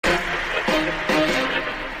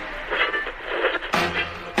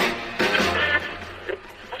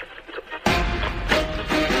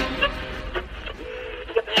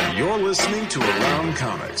to Around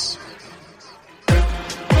Comics.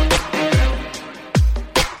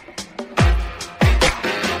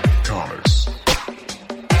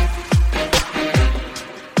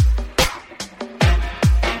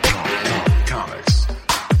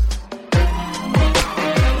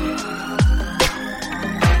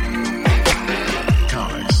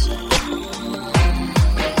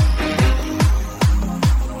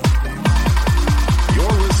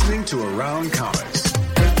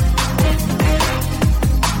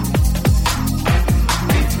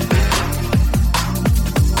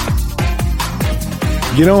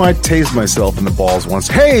 You know, I tased myself in the balls once.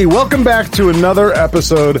 Hey, welcome back to another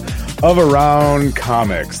episode of Around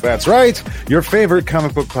Comics. That's right, your favorite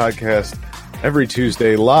comic book podcast every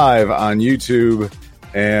Tuesday live on YouTube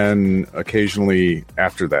and occasionally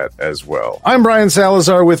after that as well. I'm Brian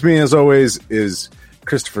Salazar. With me, as always, is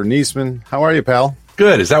Christopher Niesman. How are you, pal?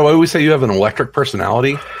 Good. Is that why we say you have an electric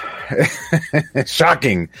personality?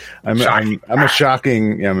 Shocking. I'm a shock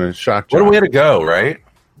jock. What a way to go, right?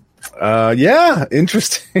 Yeah,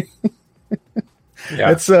 interesting.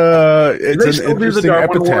 Yeah. It's an interesting Darwin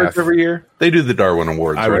epitaph. Awards every year. They do the Darwin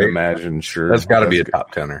Awards, I right? would imagine, sure. That's got to be a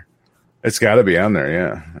top tenner. It's got to be on there,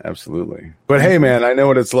 yeah, absolutely. But hey, man, I know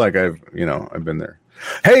what it's like. I've been there.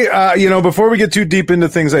 Hey, before we get too deep into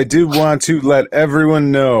things, I do want to let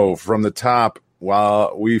everyone know from the top.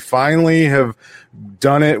 While we finally have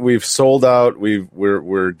done it, we've sold out.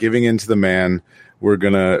 We're giving in to the man. We're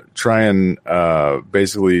gonna try and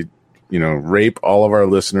basically, rape all of our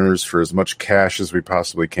listeners for as much cash as we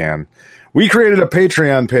possibly can. We created a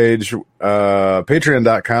Patreon page,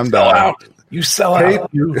 patreon.com. Sell out. You sell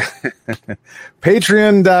out.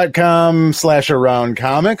 Patreon.com/Around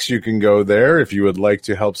Comics. You can go there if you would like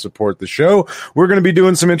to help support the show. We're going to be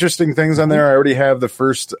doing some interesting things on there. I already have the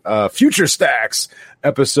first Future Stacks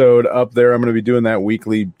episode up there. I'm going to be doing that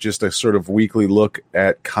weekly, just a sort of weekly look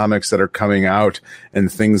at comics that are coming out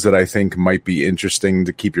and things that I think might be interesting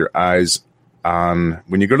to keep your eyes on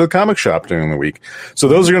when you go to the comic shop during the week. So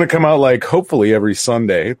those are going to come out hopefully every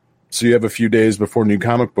Sunday. So you have a few days before New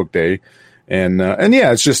Comic Book Day. And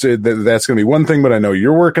yeah, it's just that's going to be one thing. But I know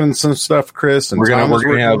you're working on some stuff, Chris. And I'm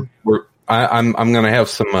going to have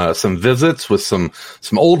some visits with some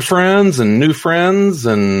old friends and new friends,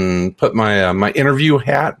 and put my interview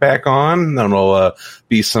hat back on. Then there'll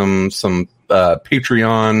be some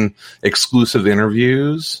Patreon exclusive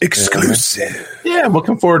interviews. Exclusive. Yeah, I'm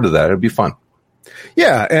looking forward to that. It'll be fun.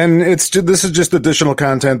 Yeah, and this is just additional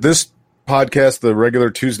content. This podcast, the regular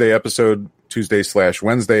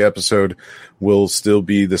Tuesday/Wednesday episode, will still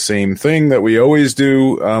be the same thing that we always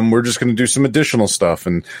do. We're just going to do some additional stuff,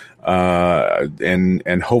 and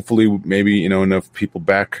hopefully maybe enough people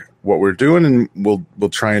back what we're doing, and we'll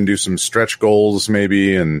try and do some stretch goals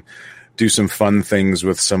maybe, and do some fun things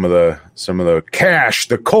with some of the cash,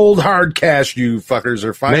 the cold hard cash you fuckers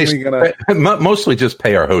are finally gonna mostly just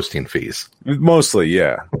pay our hosting fees. Mostly,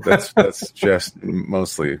 yeah. That's just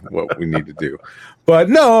mostly what we need to do. But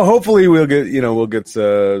no, hopefully we'll get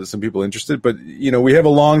some people interested. But we have a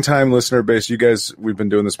long time listener base. You guys, we've been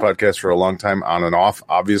doing this podcast for a long time, on and off.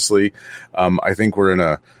 Obviously, I think we're in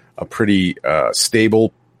a pretty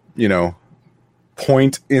stable,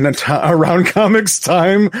 point in around comics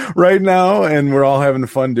time right now, and we're all having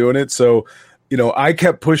fun doing it. So, I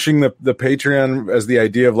kept pushing the Patreon as the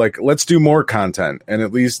idea of let's do more content, and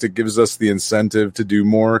at least it gives us the incentive to do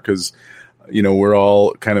more, because we're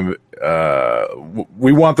all kind of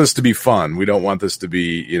we want this to be fun. We don't want this to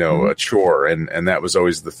be a chore, and that was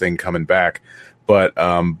always the thing coming back. But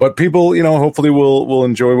people, hopefully will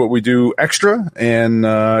enjoy what we do extra. And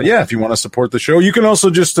if you want to support the show, you can also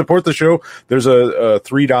just support the show. There's a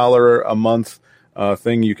 $3 a month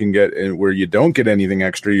thing you can get where you don't get anything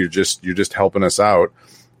extra. You're just helping us out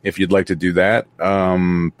if you'd like to do that.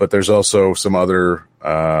 But there's also some other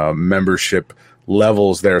membership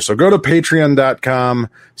levels there. So go to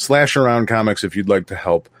patreon.com/Around Comics if you'd like to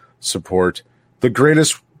help support the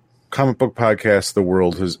greatest comic book podcast the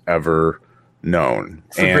world has ever known.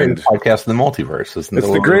 It's the greatest podcast in the multiverse, isn't it?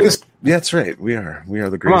 It's the greatest. Yeah, that's right. We are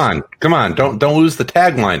the greatest. Come on. Don't lose the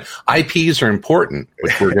tagline. IPs are important,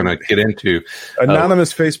 which we're going to get into.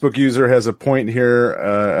 Anonymous Facebook user has a point here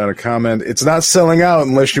on a comment. It's not selling out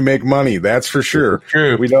unless you make money. That's for sure.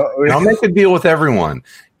 True. I'll make a deal with everyone.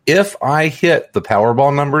 If I hit the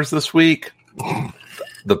Powerball numbers this week,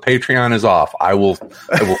 the Patreon is off. I will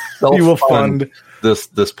you will fund this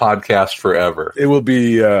podcast forever. It'll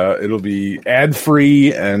be ad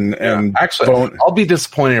free and actually, I'll be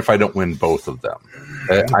disappointed if I don't win both of them.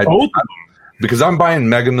 Because I'm buying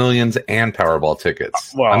Mega Millions and Powerball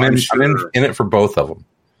tickets. Well, I'm in it for both of them.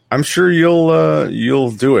 I'm sure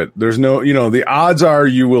you'll do it. There's no, the odds are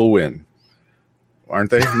you will win,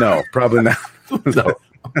 aren't they? No, probably not. No.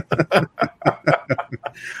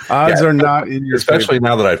 Odds are not in your especially favor.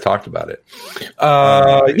 now that I've talked about it.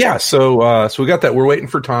 So we got that. We're waiting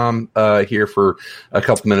for Tom here for a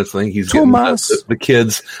couple minutes. I think he's getting the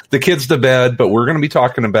kids to bed, but we're going to be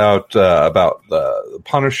talking about the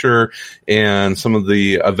Punisher and some of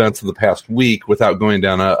the events of the past week without going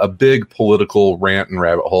down a big political rant and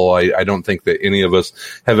rabbit hole. I don't think that any of us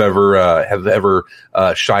have ever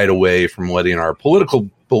shied away from letting our political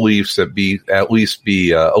beliefs at least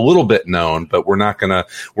be a little bit known, but we're not gonna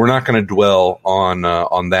dwell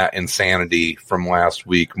on that insanity from last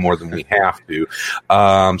week more than we have to.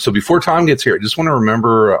 So before Tom gets here, I just want to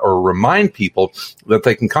remind people that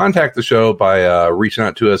they can contact the show by reaching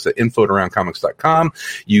out to us at info@aroundcomics.com.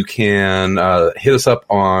 You can hit us up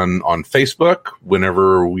on Facebook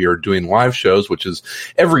whenever we are doing live shows, which is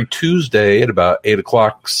every Tuesday at about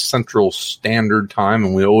 8:00 Central Standard Time,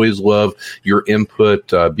 and we always love your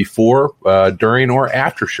input before, during, or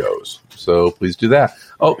after shows. So please do that.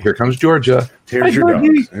 Oh, here comes Georgia. Here's your dog.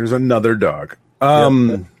 Here's another dog.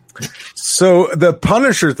 So the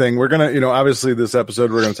Punisher thing, we're going to, obviously this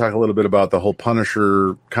episode, we're going to talk a little bit about the whole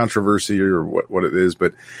Punisher controversy or what it is,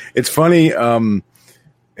 but it's funny. So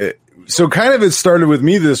kind of it started with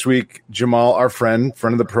me this week. Jamal, our friend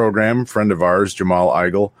of the program, friend of ours, Jamal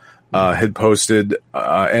Eigel, had posted,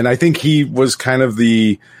 and I think he was kind of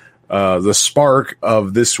the spark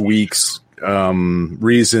of this week's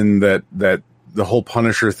reason that the whole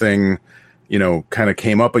Punisher thing, kind of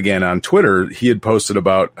came up again on Twitter. He had posted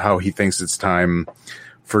about how he thinks it's time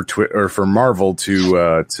for for Marvel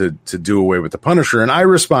to do away with the Punisher, and I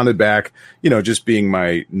responded back, just being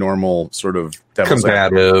my normal sort of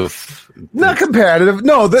combative, not competitive.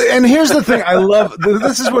 No, and here's the thing: I love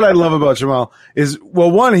this is what I love about Jamal is,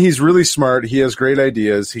 well, one, he's really smart. He has great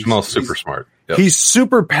ideas. Jamal's super smart. Yep. He's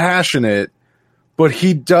super passionate, but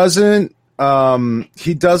he doesn't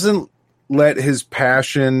let his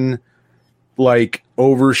passion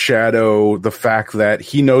overshadow the fact that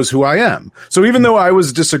he knows who I am. So even though I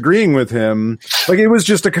was disagreeing with him, it was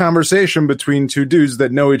just a conversation between two dudes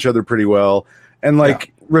that know each other pretty well and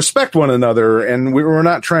respect one another, and we're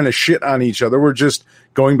not trying to shit on each other. We're just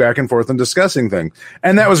going back and forth and discussing things,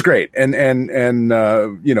 and that was great. And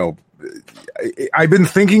I've been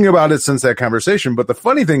thinking about it since that conversation. But the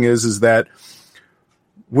funny thing is that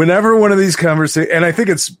whenever one of these conversations, and I think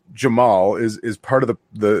it's Jamal is part of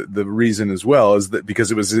the reason as well, is that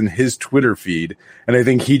because it was in his Twitter feed, and I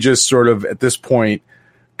think he just sort of at this point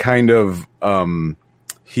kind of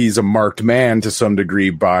he's a marked man to some degree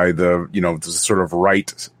by the sort of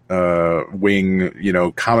right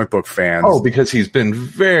wing comic book fans. Oh, because he's been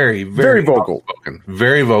very vocal,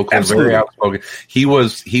 very vocal, absolutely. Very outspoken. He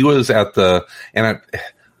was at the, and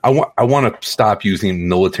I want to stop using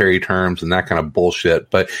military terms and that kind of bullshit,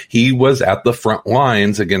 but he was at the front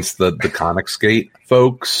lines against the Comicsgate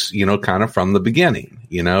folks, kind of from the beginning.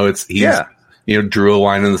 Drew a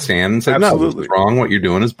line in the sand and said, absolutely. No, this is wrong. What you're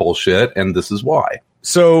doing is bullshit, and this is why.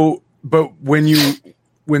 So, but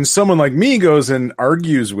when someone like me goes and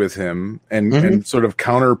argues with him and sort of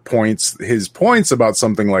counterpoints his points about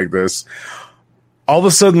something like this, all of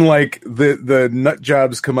a sudden, the nut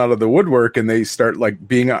jobs come out of the woodwork and they start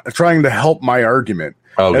trying to help my argument.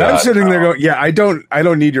 Oh, and God. I'm sitting there going, yeah, I don't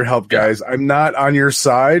need your help, guys. I'm not on your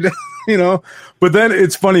side, But then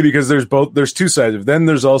it's funny because there's two sides. Then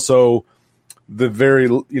there's also the very,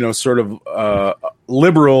 sort of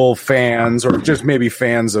liberal fans, or just maybe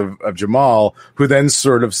fans of Jamal, who then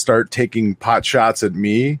sort of start taking pot shots at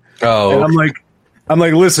me. Oh, and I'm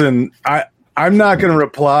like, listen, I'm not going to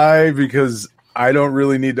reply because I don't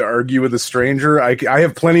really need to argue with a stranger. I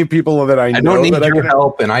have plenty of people that I know. I don't need that your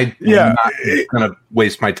help, and I'm not going to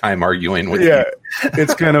waste my time arguing with you. Yeah,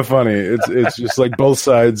 it's kind of funny. It's just like both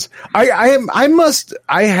sides. I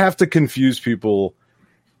have to confuse people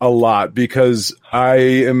a lot because I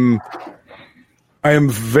am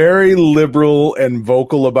very liberal and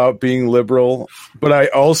vocal about being liberal, but I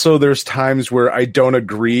also, there's times where I don't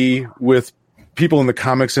agree with people in the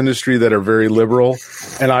comics industry that are very liberal,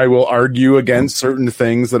 and I will argue against certain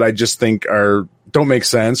things that I just think don't make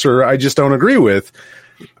sense or I just don't agree with.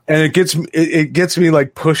 And it gets me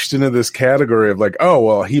pushed into this category of oh,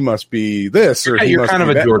 well, he must be this, or you're kind of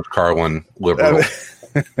a George Carlin liberal.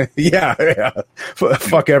 Yeah.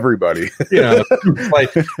 Fuck everybody.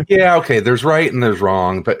 Okay, there's right and there's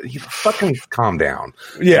wrong, but you fucking calm down.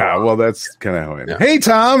 Yeah, well, that's kind of how I am. Yeah. Hey,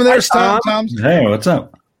 Tom, there's Tom. Hey, what's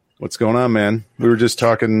up? What's going on, man? We were just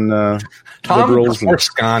talking Tom liberals. Or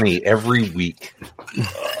Scotty every week.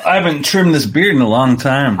 I haven't trimmed this beard in a long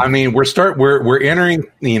time. I mean, we're entering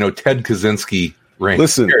Ted Kaczynski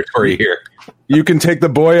territory here. You can take the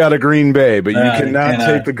boy out of Green Bay, but you cannot cannot.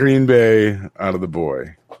 take the Green Bay out of the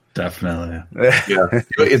boy. Definitely. Yeah.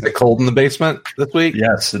 Is it cold in the basement this week?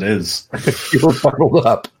 Yes, it is. You're bundled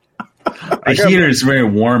up. The heater is very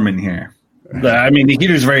warm in here. The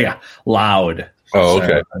heater is very loud. Oh,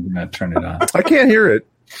 okay. I'm going to turn it on. I can't hear it.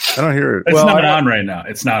 I don't hear it. It's not on right now.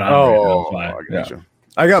 It's not on right now. I gotcha.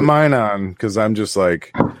 I got mine on because I'm just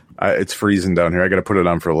like, it's freezing down here. I got to put it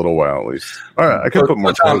on for a little while at least. All right, I could put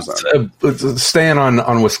more clothes on. Staying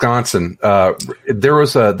on Wisconsin, there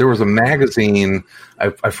was a magazine. I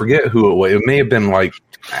forget who it was. It may have been like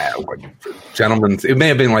Gentleman's. It may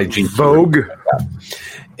have been like Vogue.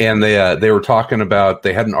 And they were talking about.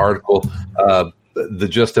 They had an article. The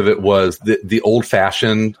gist of it was the old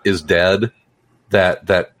fashioned is dead.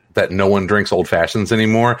 That no one drinks old fashions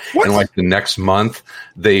anymore. What? And like the next month,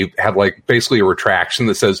 they had like basically a retraction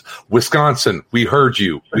that says, "Wisconsin, we heard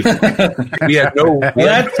you. We had no."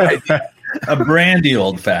 That's a brandy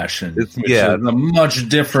old fashioned. Which is a much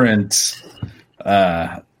different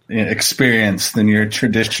experience than your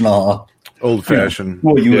traditional Old fashioned.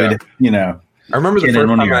 Well, you would, I remember the first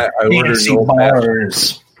time I ordered an old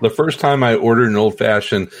fashioned. The first time I ordered an old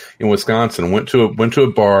fashioned in Wisconsin, went to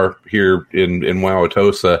a bar here in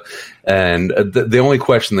Wauwatosa, and the only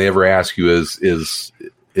question they ever ask you is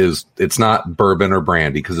it's not bourbon or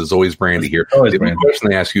brandy because it's always brandy here. The only question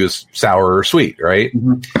they ask you is sour or sweet, right?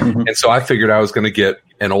 Mm-hmm. Mm-hmm. And so I figured I was going to get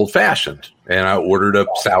an old fashioned, and I ordered a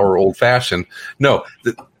sour old fashioned. No,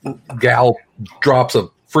 the gal drops a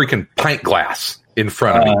freaking pint glass in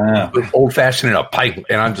front of me, old fashioned in a pipe,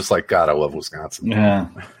 and I'm just like, God, I love Wisconsin. Yeah,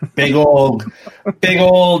 big old.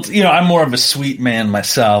 I'm more of a sweet man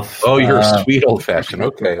myself. Oh, you're a sweet old fashioned.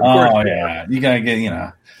 Okay. Oh yeah, you gotta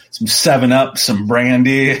get some 7-Up, some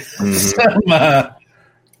brandy, some.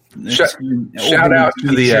 Shout out to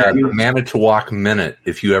the Manitowoc Minute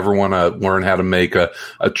if you ever want to learn how to make a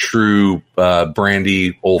true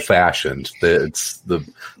brandy old fashioned. It's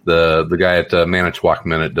the guy at Manitowoc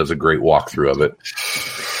Minute does a great walkthrough of it.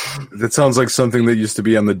 That sounds like something that used to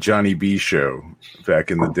be on the Johnny B show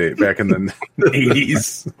back in the day, back in the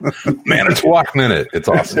 80s. Manitowoc Minute. It's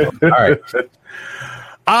awesome. All right.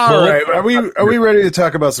 All right. Are we ready to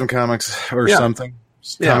talk about some comics or something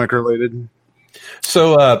comic related?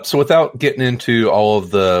 So without getting into all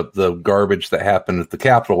of the garbage that happened at the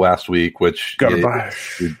Capitol last week, which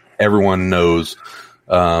everyone knows,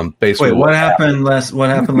 basically what happened last? What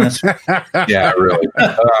happened last? Yeah, really.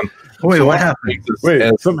 What happened?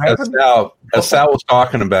 As Sal was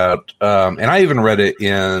talking about, and I even read it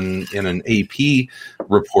in an AP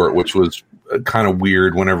report, which was kind of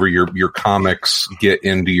weird. Whenever your comics get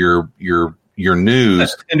into your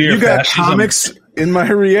news, you got fascism. Comics in my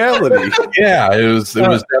reality. Yeah, it was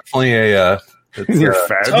definitely a. Did you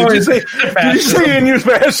say in your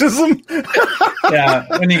fascism? Yeah,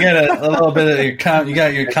 when you get a little bit of you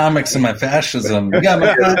got your comics in my fascism. You got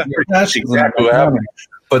your fascism. Exactly what happened.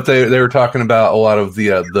 But they were talking about a lot of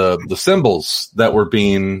the symbols that were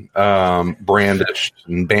being brandished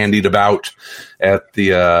and bandied about at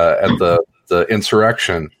the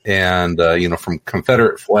insurrection, and from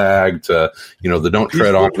Confederate flag to the Don't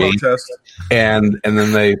Tread on Me, and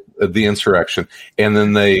then the insurrection, and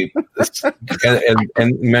then they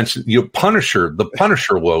and mentioned Punisher, the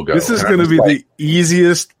Punisher logo. This is going to be the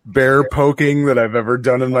easiest bear poking that I've ever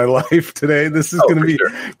done in my life today. This is going to be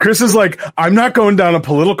Chris is like, I'm not going down a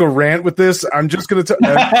political rant with this. I'm just going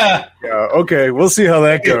to okay, we'll see how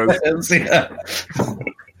that goes.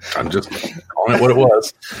 I'm just calling it what it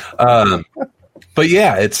was. But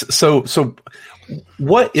yeah, it's so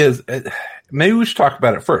what is maybe we should talk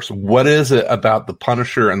about it first. What is it about the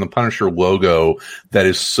Punisher and the Punisher logo that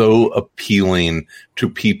is so appealing to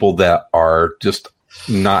people that are just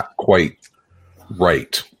not quite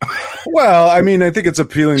right? Well, I mean, I think it's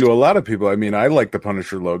appealing to a lot of people. I mean, I like the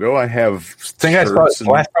Punisher logo. I have I saw it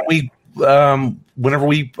last time whenever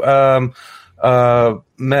we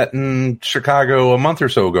met in Chicago a month or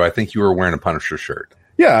so ago, I think you were wearing a Punisher shirt.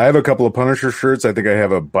 Yeah, I have a couple of Punisher shirts. I think I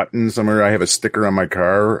have a button somewhere. I have a sticker on my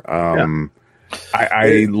car.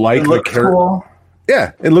 I like the character. Cool.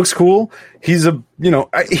 Yeah, it looks cool. He is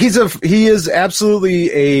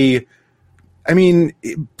absolutely a. I mean,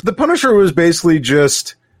 the Punisher was basically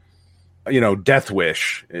just, Death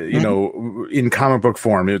Wish, in comic book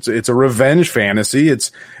form. It's a revenge fantasy.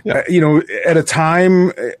 It's, at a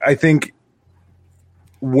time, I think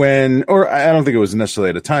I don't think it was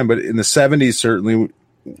necessarily at a time, but in the 70s, certainly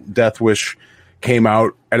Death Wish came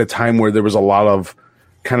out at a time where there was a lot of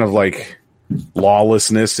kind of like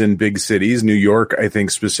lawlessness in big cities. New York, I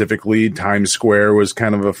think specifically, Times Square was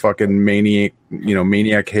kind of a fucking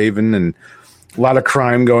maniac haven, and a lot of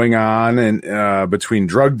crime going on, and between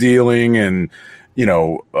drug dealing and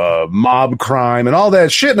mob crime and all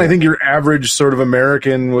that shit. And I think your average sort of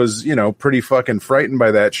American was, pretty fucking frightened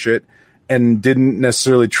by that shit and didn't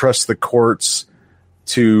necessarily trust the courts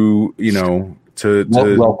to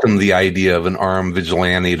welcome the idea of an armed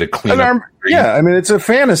vigilante to clean up. Yeah, I mean, it's a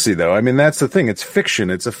fantasy, though. I mean, that's the thing. It's fiction.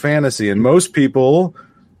 It's a fantasy. And most people,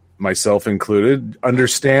 myself included,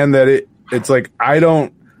 understand that it's like,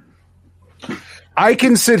 I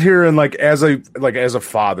can sit here and as a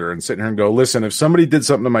father and sit here and go, listen, if somebody did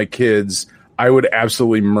something to my kids, I would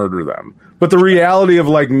absolutely murder them. But the reality of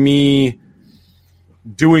me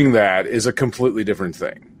doing that is a completely different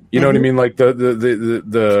thing. You know what I mean? Like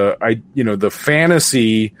the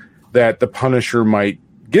fantasy that the Punisher might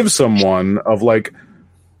give someone of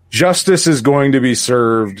justice is going to be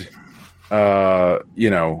served,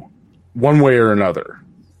 one way or another,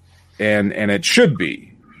 and it should be.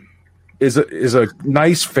 Is a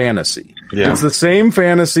nice fantasy. Yeah. It's the same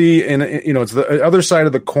fantasy, and it's the other side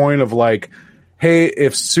of the coin of hey,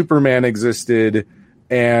 if Superman existed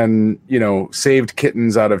and saved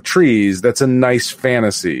kittens out of trees, that's a nice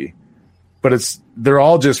fantasy. But they're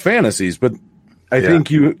all just fantasies. But I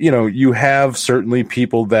think you have certainly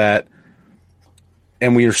people that,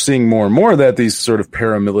 and we are seeing more and more of that, these sort of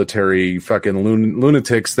paramilitary fucking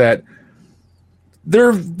lunatics that.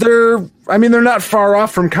 They're not far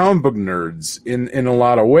off from comic book nerds in a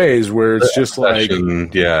lot of ways, where it's just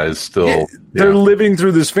they're living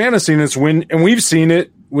through this fantasy, and we've seen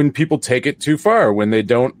it when people take it too far, when they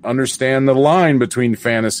don't understand the line between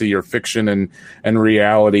fantasy or fiction and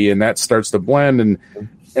reality, and that starts to blend, and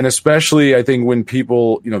especially I think when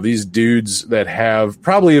people, these dudes that have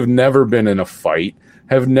never been in a fight,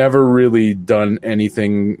 have never really done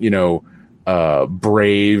anything,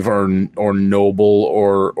 brave or noble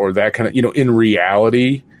or that kind of, in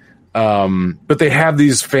reality. But they have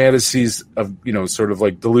these fantasies of, sort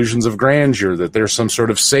of delusions of grandeur, that there's some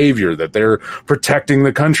sort of savior, that they're protecting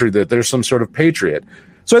the country, that there's some sort of patriot.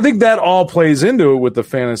 So I think that all plays into it with the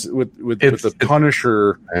fantasy, with the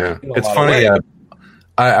Punisher. Yeah. It's funny.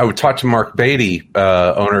 I would talk to Mark Beatty,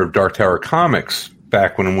 owner of Dark Tower Comics,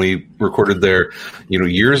 back when we recorded there,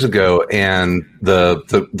 years ago, and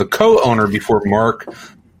the co-owner before Mark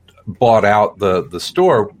bought out the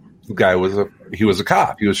store, the guy was a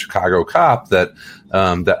cop. He was a Chicago cop that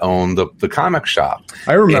owned the comic shop.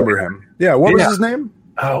 I remember him. Yeah, what was his name?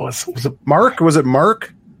 Oh, was it Mark? Was it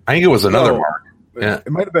Mark? I think it was another Mark. Yeah, it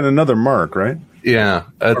might have been another Mark, right? Yeah,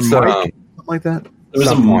 it's something like that.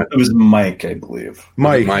 It was Mike, I believe.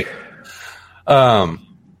 Mike.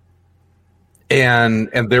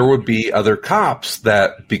 And there would be other cops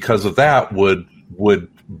that, because of that, would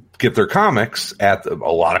get their comics at a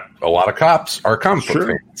lot of cops are comic book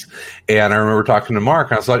fans. And I remember talking to Mark,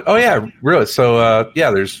 and I was like, "Oh yeah, really? So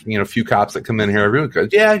there's a few cops that come in here every week."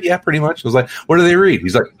 Yeah, pretty much. I was like, "What do they read?"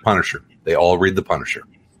 He's like, "Punisher." They all read the Punisher.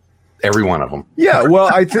 Every one of them. Yeah, well,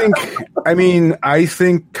 I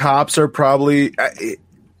think cops are probably.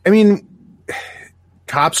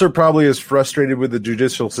 Cops are probably as frustrated with the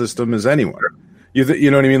judicial system as anyone.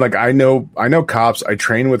 You know what I mean? I know cops. I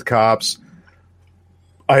train with cops.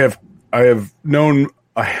 I have known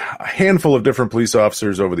a handful of different police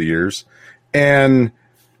officers over the years, and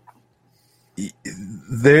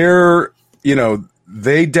they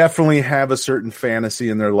definitely have a certain fantasy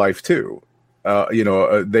in their life too.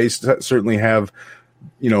 They certainly have,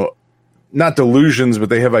 not delusions, but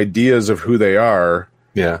they have ideas of who they are.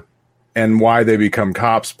 Yeah. And why they become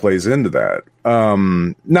cops plays into that.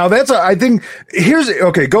 Now I think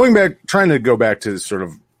trying to go back to sort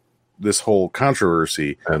of this whole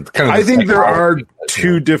controversy. I think there are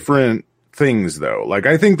two different things though.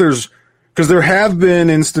 I think because there have been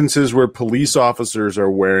instances where police officers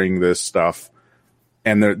are wearing this stuff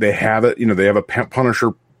and they have it, they have a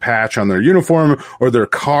Punisher patch on their uniform, or their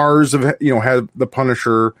cars have the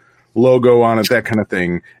Punisher logo on it, that kind of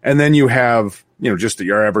thing. And then you have, just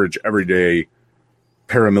your average everyday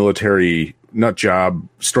paramilitary nut job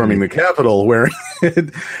storming the Capitol wearing it.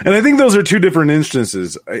 And I think those are two different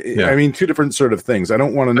instances. I mean, two different sort of things. I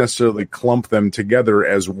don't want to necessarily clump them together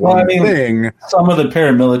as one thing. Some of the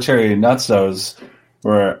paramilitary nutsos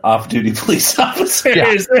were off-duty police officers.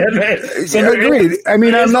 Yeah. Agreed. I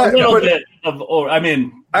mean, I'm not.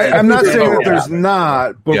 I'm not saying that there's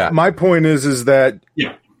not. But my point is that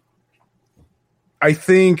I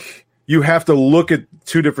think you have to look at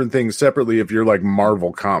two different things separately if you're like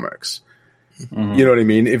Marvel Comics. Mm-hmm. You know what I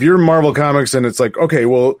mean? If you're Marvel Comics and it's like, okay,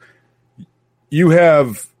 well, you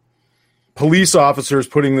have police officers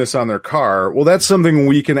putting this on their car. Well, that's something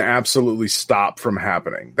we can absolutely stop from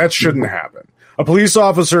happening. That shouldn't happen. A police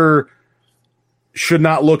officer should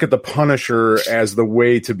not look at the Punisher as the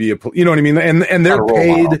way to be you know what I mean? And they're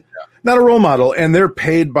paid, not a role model, and they're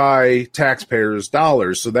paid by taxpayers'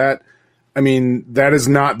 dollars. So that, I mean, that is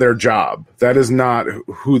not their job. That is not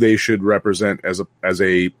who they should represent as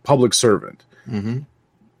a public servant. Mm-hmm.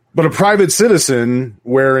 But a private citizen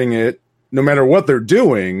wearing it, no matter what they're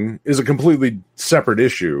doing, is a completely separate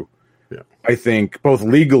issue. Yeah. I think both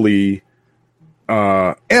legally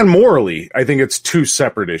and morally, I think it's two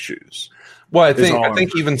separate issues. Well, I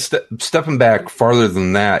think even stepping back farther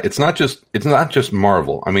than that, it's not just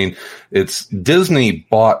Marvel. I mean, it's Disney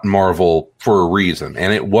bought Marvel for a reason,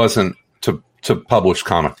 and it wasn't to publish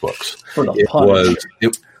comic books.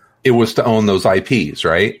 It was to own those IPs,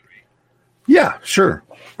 right? Yeah, sure.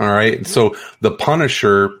 All right. So the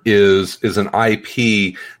Punisher is an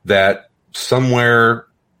IP that someone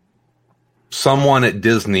at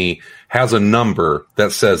Disney has a number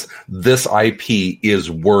that says this IP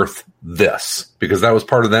is worth this, because that was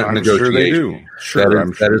part of that negotiation. Sure they do. Sure,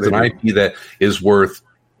 that is an IP that is worth,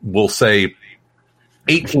 we'll say,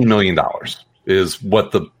 $18 million is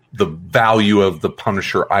what the value of the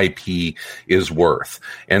Punisher IP is worth.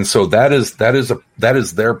 And so that is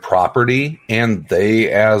their property, and they,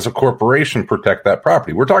 as a corporation, protect that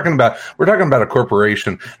property. We're talking about a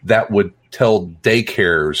corporation that would tell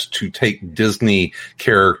daycares to take Disney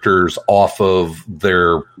characters off of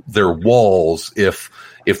their walls if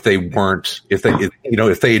they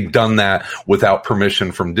had done that without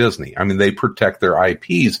permission from Disney. I mean, they protect their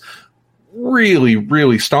IPs really,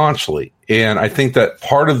 really staunchly. And I think that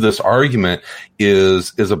part of this argument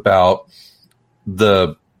is about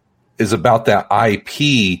that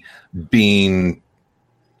IP being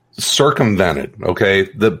circumvented. Okay,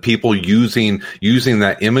 the people using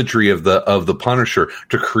that imagery of the Punisher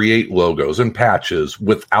to create logos and patches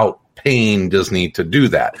without paying Disney to do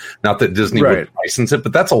that. Not that Disney would license it,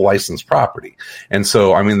 but that's a licensed property. And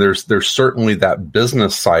so, I mean, there's certainly that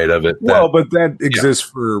business side of it. But that exists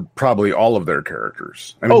for probably all of their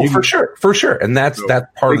characters. I mean, for sure. And that's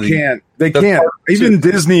part of they can't. Even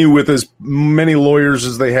Disney, with as many lawyers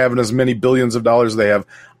as they have and as many billions of dollars they have,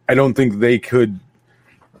 I don't think they could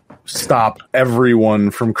stop everyone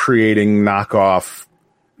from creating knockoff,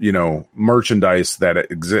 merchandise that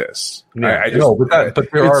exists. Yeah, but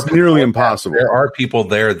it's nearly impossible. There are people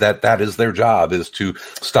there that is their job, is to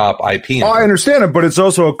stop IP. I understand it, but it's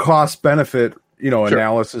also a cost benefit,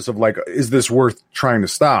 analysis of like, is this worth trying to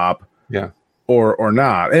stop? Yeah. Or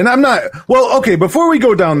not. And I'm not, well, okay, before we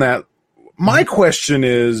go down that, my question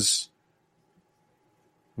is,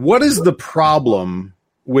 what is the problem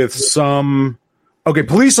with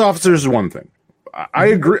police officers is one thing. I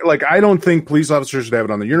agree. Like, I don't think police officers should have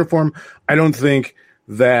it on their uniform. I don't think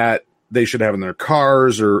that they should have it in their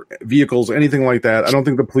cars or vehicles, anything like that. I don't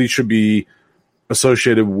think the police should be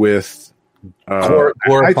associated with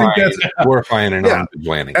glorifying and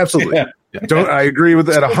non-vigilante. Absolutely. Yeah. I agree with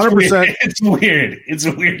that 100%. It's weird. It's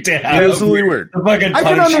weird to have. Absolutely weird. I can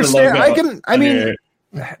understand.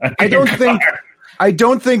 I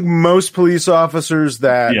don't think most police officers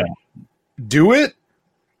that do it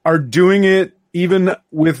are doing it even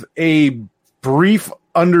with a brief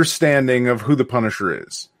understanding of who the Punisher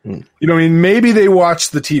is. You know what I mean? Maybe they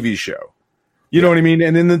watched the TV show. You know what I mean?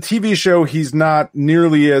 And in the TV show, he's not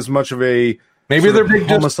nearly as much of a maybe they're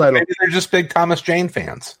homicidal. Maybe they're just big Thomas Jane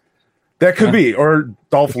fans. That could be, or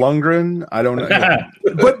Dolph Lundgren. I don't know.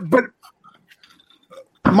 But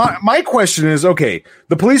my question is, okay, take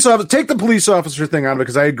the police officer thing out of it,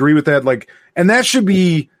 because I agree with that. Like, and that should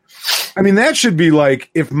be. I mean, that should be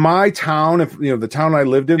like, if my town, the town I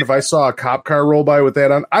lived in, if I saw a cop car roll by with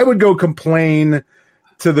that on, I would go complain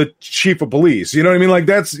to the chief of police. You know what I mean? Like,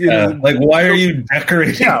 that's, like, why are you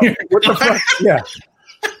decorating? Yeah, what the fuck? Yeah.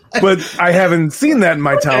 But I haven't seen that in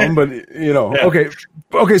my town, but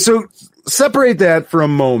Okay. So separate that for a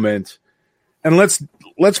moment, and let's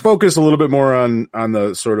focus a little bit more on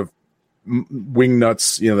the sort of wing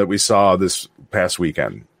nuts, that we saw this past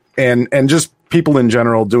weekend, and just people in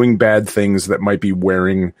general doing bad things that might be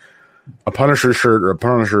wearing a Punisher shirt or a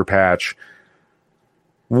Punisher patch.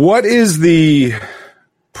 What is the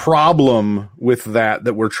problem with that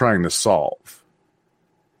we're trying to solve?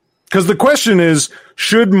 Because the question is,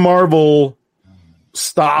 should Marvel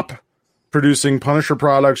stop producing Punisher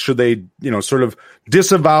products? Should they, sort of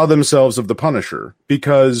disavow themselves of the Punisher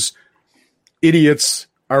because idiots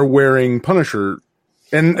are wearing Punisher?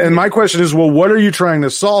 And my question is, well, what are you trying to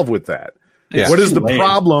solve with that? What is the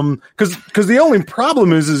problem? Because the only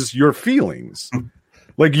problem is your feelings.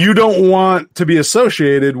 Like, you don't want to be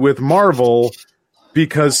associated with Marvel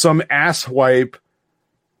because some asswipe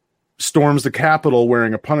storms the Capitol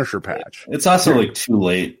wearing a Punisher patch. It's also like too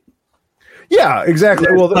late. Yeah, exactly.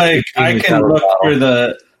 Well, like I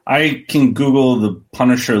can Google the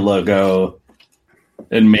Punisher logo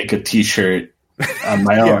and make a T-shirt on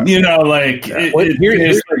my own. You know, like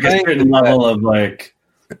here's like a certain level of like.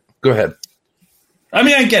 Go ahead. I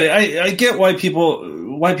mean, I get it. I get why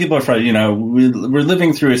people are frustrated. You know, we're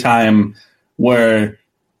living through a time where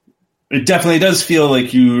it definitely does feel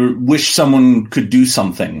like you wish someone could do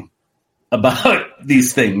something about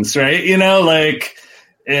these things, right? You know, like,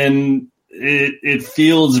 and it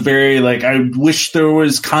feels very like I wish there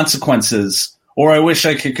was consequences, or I wish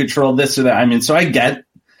I could control this or that. I mean, so I get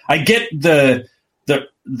the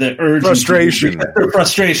urge,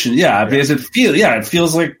 frustration, yeah, because it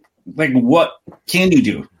feels like what can you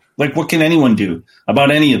do? Like, what can anyone do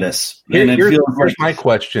about any of this? And here's my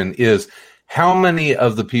question is, how many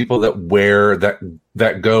of the people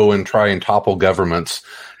that go and try and topple governments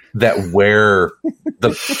that wear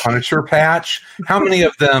the Punisher patch, how many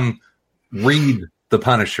of them read the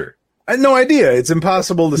Punisher? I had no idea. It's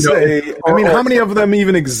impossible to say. I mean, how many of them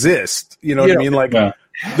even exist? You know what I mean? Like,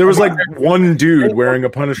 there was like one dude wearing a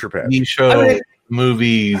Punisher patch.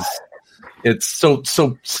 Movies. It's so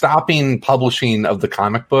stopping publishing of the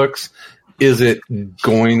comic books. Is it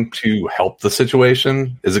going to help the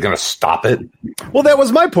situation? Is it going to stop it? Well, that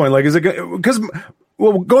was my point. Like, is it because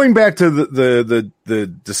going back to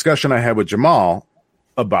the discussion I had with Jamal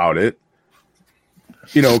about it,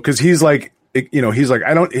 you know, because he's like,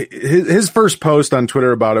 I don't. His first post on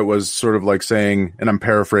Twitter about it was sort of like saying, and I'm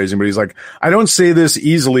paraphrasing, but he's like, I don't say this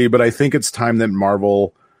easily, but I think it's time that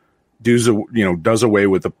Marvel does away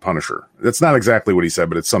with the Punisher. That's not exactly what he said,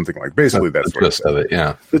 but it's something like basically that's the gist of it.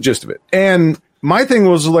 Yeah, the gist of it. And my thing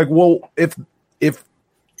was like, well, if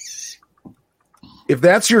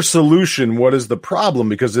that's your solution, what is the problem?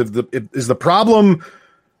 Because is the problem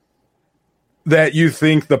that you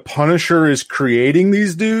think the Punisher is creating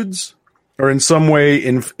these dudes or in some way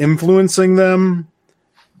influencing them?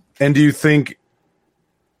 And do you think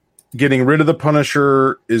getting rid of the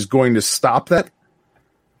Punisher is going to stop that?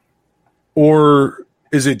 Or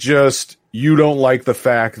is it just you don't like the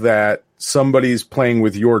fact that somebody's playing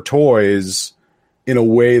with your toys in a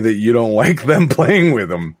way that you don't like them playing with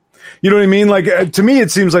them? You know what I mean? Like, to me,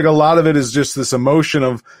 it seems like a lot of it is just this emotion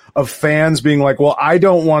of fans being like, well, I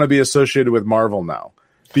don't want to be associated with Marvel now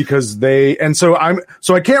because so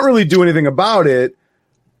I can't really do anything about it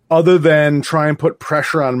other than try and put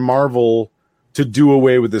pressure on Marvel to do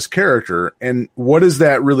away with this character. And what is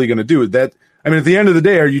that really going to do? I mean, at the end of the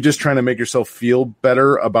day, are you just trying to make yourself feel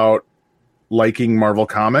better about liking Marvel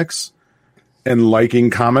comics and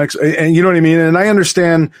liking comics? And you know what I mean? And I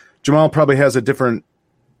understand Jamal probably has a different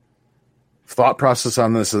thought process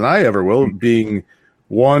on this than I ever will, being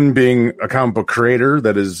a comic book creator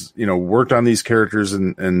that is, you know, worked on these characters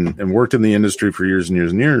and worked in the industry for years and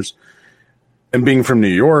years and years. And being from New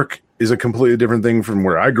York is a completely different thing from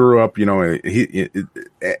where I grew up. You know,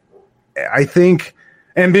 I think,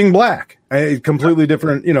 and being black, a completely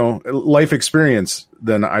different, you know, life experience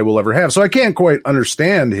than I will ever have. So I can't quite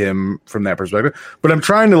understand him from that perspective, but I'm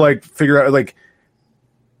trying to like figure out like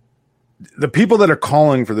the people that are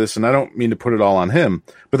calling for this. And I don't mean to put it all on him,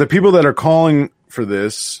 but the people that are calling for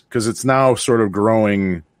this, because it's now sort of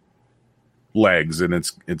growing legs and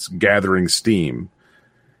it's gathering steam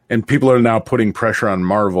and people are now putting pressure on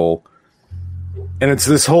Marvel. And it's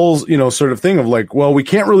this whole, you know, sort of thing of like, well, we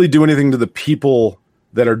can't really do anything to the people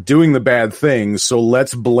that are doing the bad things, so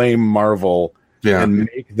let's blame Marvel and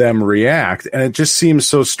make them react. And it just seems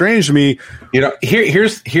so strange to me. You know,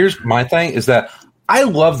 here's my thing is that I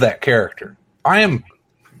love that character. I am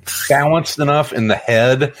balanced enough in the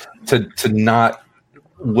head to not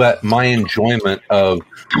let my enjoyment of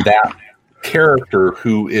that character,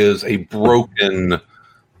 who is a broken,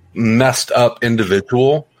 messed up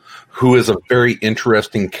individual, who is a very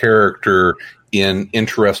interesting character in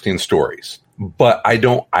interesting stories. But I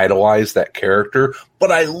don't idolize that character.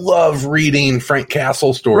 But I love reading Frank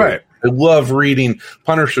Castle stories. Right. I love reading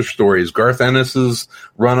Punisher stories. Garth Ennis's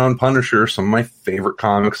run on Punisher, some of my favorite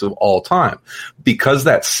comics of all time. Because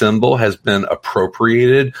that symbol has been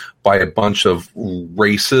appropriated by a bunch of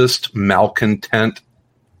racist, malcontent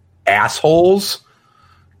assholes,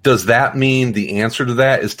 does that mean the answer to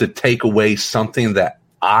that is to take away something that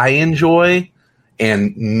I enjoy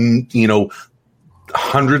and, you know,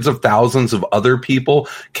 hundreds of thousands of other people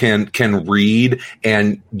can read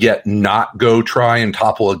and yet not go try and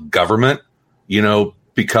topple a government, you know,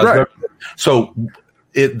 because so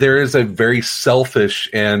there is a very selfish,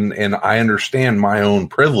 and I understand my own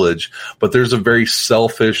privilege, but there's a very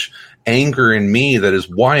selfish anger in me that is,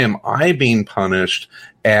 why am I being punished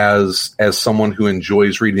as someone who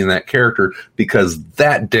enjoys reading that character because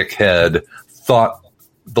that dickhead thought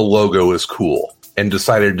the logo is cool and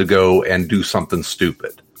decided to go and do something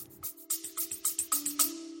stupid.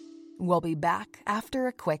 We'll be back after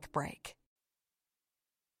a quick break.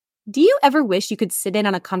 Do you ever wish you could sit in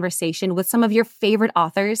on a conversation with some of your favorite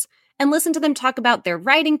authors and listen to them talk about their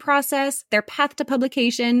writing process, their path to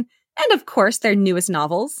publication, and of course, their newest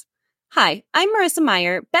novels? Hi, I'm Marissa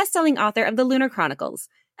Meyer, best-selling author of The Lunar Chronicles,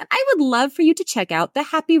 and I would love for you to check out the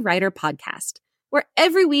Happy Writer podcast, where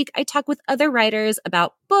every week I talk with other writers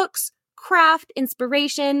about books, craft,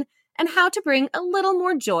 inspiration, and how to bring a little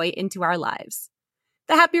more joy into our lives.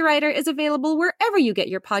 The Happy Writer is available wherever you get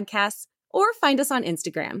your podcasts, or find us on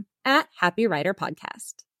Instagram at Happy Writer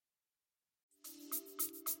Podcast.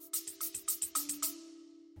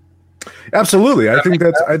 Absolutely. I think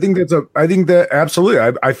that absolutely.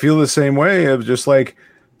 I feel the same way of just like,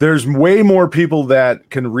 there's way more people that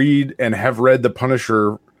can read and have read the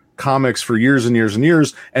Punisher comics for years and years and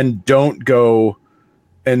years and don't go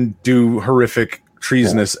and do horrific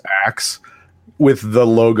treasonous acts with the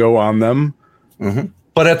logo on them. Mm-hmm.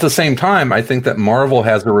 But at the same time, I think that Marvel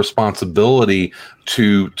has a responsibility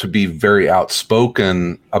to be very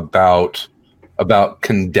outspoken about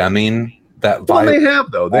condemning that. Well, they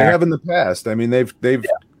have though. They have in the past. I mean, they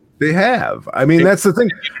have. I mean, that's the thing.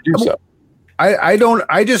 I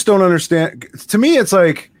just don't understand. To me, it's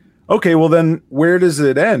like, okay, well then where does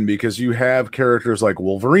it end? Because you have characters like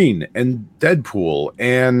Wolverine and Deadpool,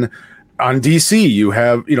 and on DC you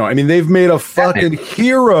have, I mean, they've made a fucking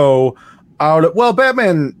hero out of, well,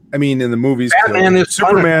 Batman, I mean, in the movies, Batman is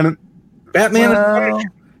Superman. Batman is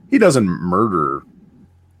he doesn't murder.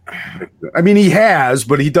 I mean, he has,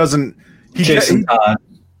 but he doesn't. Jason Todd.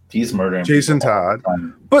 He's murdering Jason people. Todd.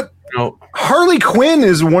 But Harley Quinn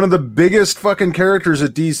is one of the biggest fucking characters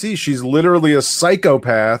at DC. She's literally a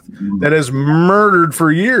psychopath that has murdered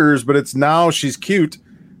for years, but it's now she's cute.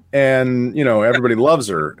 And everybody loves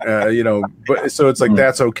her, but so it's like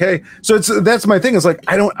that's okay. So that's my thing. It's like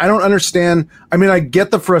I don't understand. I mean, I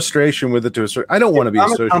get the frustration with it to a certain. I don't want to be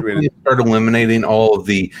associated. Start eliminating all of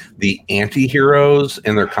the anti-heroes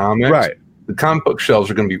in their comics. Right. The comic book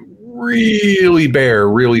shelves are going to be really bare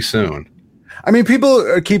really soon. I mean,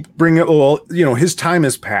 people keep bringing it. His time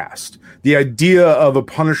has passed. The idea of a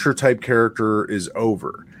Punisher type character is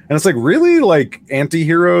over, and it's like really like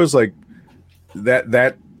anti-heroes like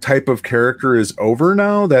that type of character is over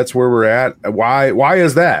now. That's where we're at. Why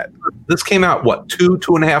is that? This came out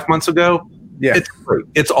 2.5 months ago. Yeah, it's great.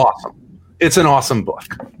 It's awesome. It's an awesome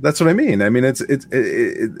book. That's what I mean. I mean, it's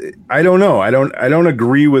I don't know. I don't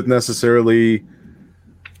agree with necessarily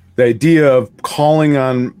the idea of calling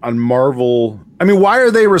on Marvel. I mean, why are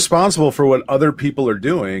they responsible for what other people are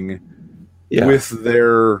doing with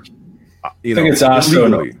their I think it's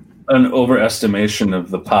also an overestimation of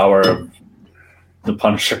the power of the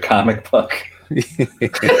Punisher comic book.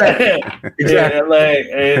 Exactly.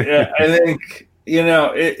 I think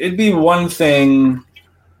it'd be one thing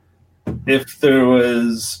if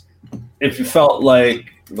you felt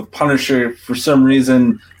like the Punisher, for some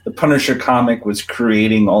reason, the Punisher comic was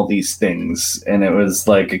creating all these things, and it was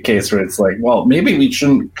like a case where it's like, well, maybe we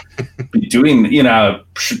shouldn't be doing,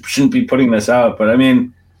 shouldn't be putting this out. But I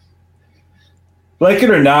mean, like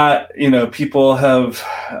it or not, people have.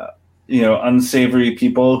 Unsavory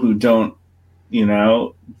people who don't, who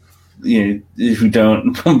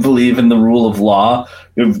don't believe in the rule of law,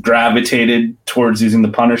 who've gravitated towards using the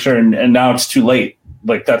Punisher, and now it's too late.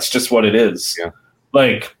 Like, that's just what it is. Yeah.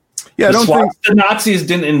 Like, the Nazis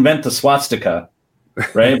didn't invent the swastika,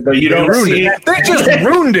 right? But you don't see it. They just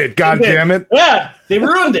ruined it. God damn it! Yeah, they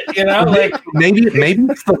ruined it. Like maybe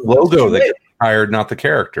it's the logo that gets hired, not the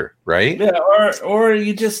character, right? Yeah, or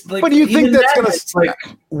you just like. But do you think that's going to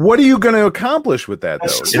like? What are you going to accomplish with that,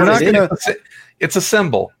 though? You're not going to. It's a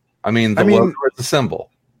symbol. I mean, logo is a symbol.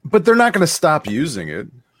 But they're not going to stop using it.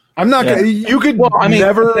 I'm not going to. You could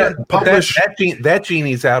never publish that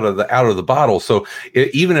genie's out of the bottle. So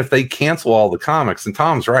even if they cancel all the comics, and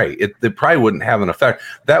Tom's right, it probably wouldn't have an effect.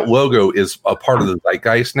 That logo is a part of the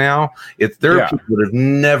zeitgeist now. There are people that have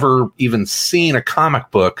never even seen a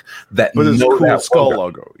comic book that know cool that skull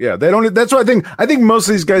logo. Yeah, they don't. That's what I think. I think most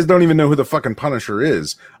of these guys don't even know who the fucking Punisher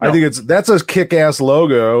is. No. I think that's a kick-ass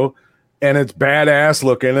logo, and it's badass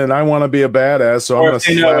looking, and I want to be a badass, so I'm going to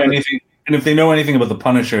slap it. And if they know anything about the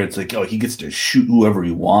Punisher, it's like, he gets to shoot whoever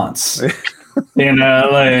he wants. He doesn't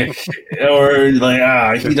have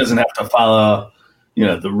to follow,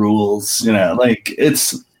 the rules, like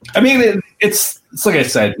it's like I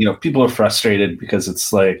said, people are frustrated because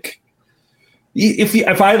it's like,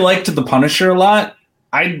 if I liked the Punisher a lot,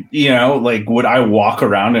 would I walk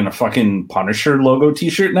around in a fucking Punisher logo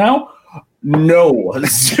t-shirt now? No,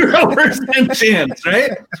 0% chance, right?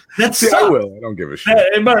 That's I will. I don't give a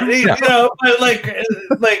shit. But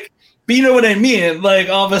you know what I mean? Like,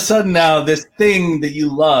 all of a sudden now, this thing that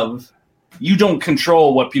you love, you don't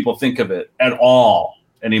control what people think of it at all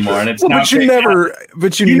anymore, and it's but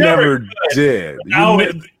you never did. Now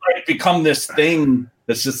it's like become this thing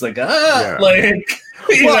that's just like I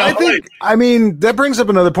think that brings up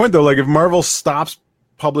another point though. Like, if Marvel stops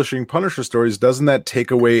publishing Punisher stories, doesn't that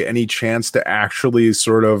take away any chance to actually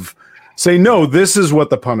sort of say, no, this is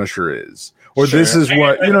what the Punisher is, or this is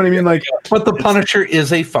what, you know what I mean? Like, but the Punisher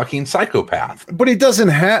is a fucking psychopath. But he doesn't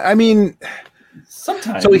have. I mean,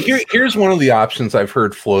 sometimes. So here's one of the options I've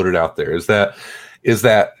heard floated out there is that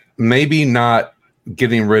maybe not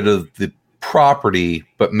getting rid of the property,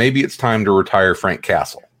 but maybe it's time to retire Frank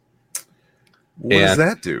Castle. What does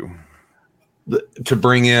that do? To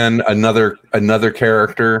bring in another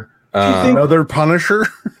character, another Punisher.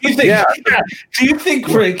 Do you think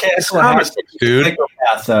Frank Castle has to be a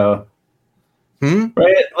psychopath though?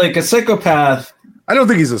 Right, like a psychopath. I don't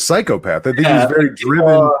think he's a psychopath. I think he's very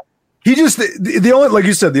driven. He just the only, like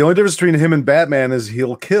you said, the only difference between him and Batman is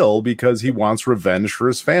he'll kill because he wants revenge for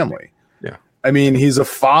his family. Yeah, I mean, he's a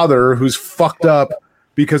father who's fucked up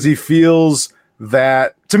because he feels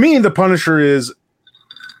that. To me, the Punisher it's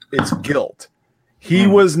guilt. He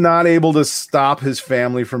was not able to stop his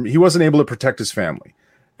family he wasn't able to protect his family.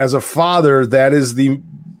 As a father, that is the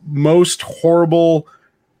most horrible,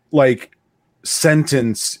 like,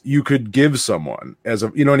 sentence you could give someone.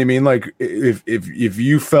 You know what I mean? Like, if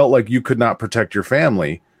you felt like you could not protect your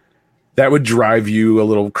family, that would drive you a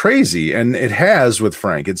little crazy. And it has with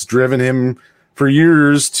Frank. It's driven him for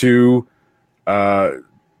years to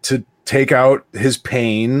take out his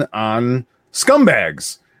pain on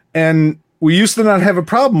scumbags. And we used to not have a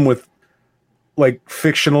problem with, like,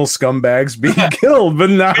 fictional scumbags being killed, but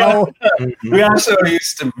now we also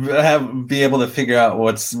used to be able to figure out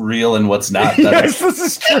what's real and what's not. Yes, this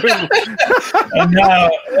is true. and now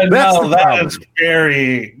that is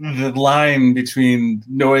the line between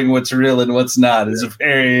knowing what's real and what's not is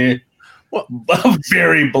very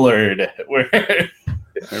blurred.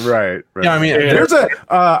 Right. Yeah, I mean, there's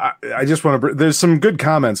I just want to. There's some good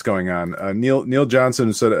comments going on. Neil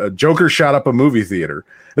Johnson said a Joker shot up a movie theater.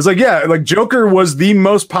 It's like, yeah, like Joker was the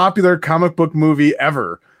most popular comic book movie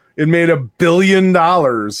ever. It made $1 billion,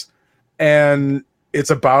 and it's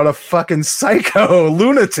about a fucking psycho,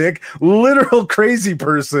 lunatic, literal crazy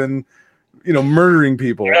person, murdering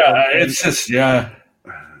people. Yeah, it's just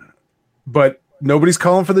But nobody's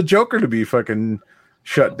calling for the Joker to be fucking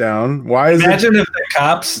shut down. Why is Imagine if the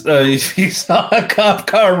cops, if you saw a cop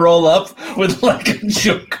car roll up with like a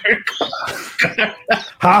Joker car.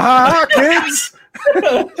 Ha kids!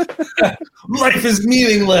 Life is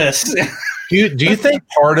meaningless. Do you think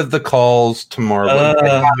part of the calls to Marvel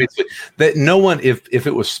obviously, that no one, if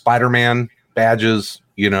it was Spider-Man badges,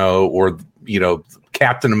 or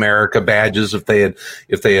Captain America badges, if they had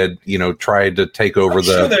tried to take over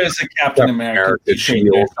there's a Captain America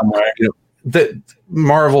shield somewhere, that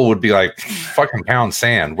Marvel would be like, fucking pound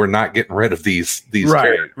sand. We're not getting rid of these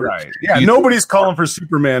characters. Right. Yeah, nobody's calling for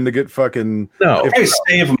Superman to get fucking. No, they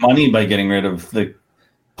save money by getting rid of the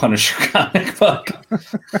Punisher comic book.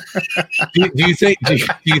 do you think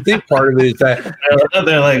part of it is that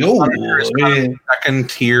they're like, second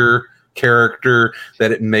tier character,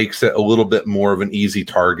 that it makes it a little bit more of an easy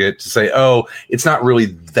target to say, oh, it's not really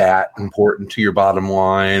that important to your bottom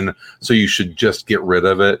line, so you should just get rid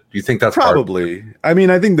of it? Do you think that's probably? I mean,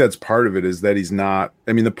 I think that's part of it, is that he's not.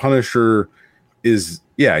 I mean, the Punisher is,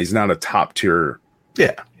 he's not a top tier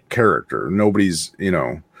character. Nobody's, I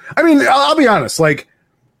mean, I'll be honest, like,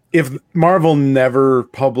 if Marvel never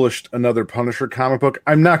published another Punisher comic book,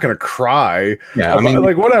 I'm not going to cry. Yeah, I mean,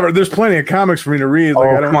 like, whatever. There's plenty of comics for me to read.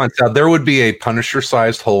 Like, come on, Sal. There would be a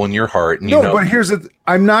Punisher-sized hole in your heart. And but here's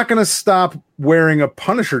I'm not going to stop wearing a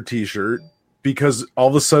Punisher T-shirt because all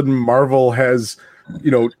of a sudden Marvel has,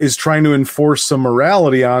 is trying to enforce some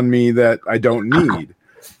morality on me that I don't need.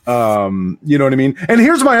 You know what I mean? And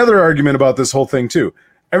here's my other argument about this whole thing too.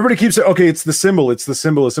 Everybody keeps saying, okay, it's the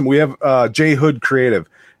symbolism. We have Jay Hood Creative.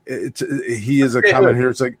 He is a comment here.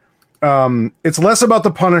 It's like, it's less about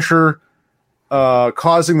the Punisher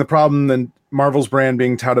causing the problem than Marvel's brand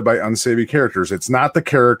being touted by unsavory characters. It's not the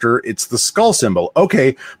character, it's the skull symbol.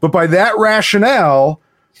 Okay, but by that rationale,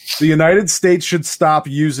 the United States should stop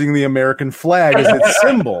using the American flag as its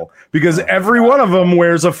symbol because every one of them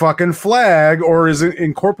wears a fucking flag or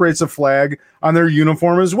incorporates a flag on their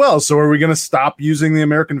uniform as well. So are we going to stop using the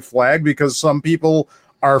American flag because some people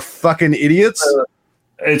are fucking idiots?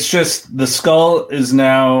 It's just the skull is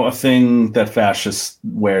now a thing that fascists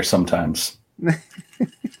wear sometimes.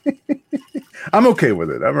 I'm okay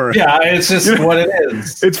with it. I'm all right. Yeah, it's just what it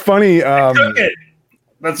is. It's funny. That's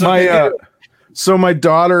what they do. So my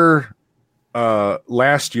daughter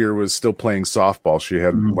last year was still playing softball. She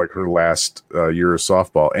had like her last year of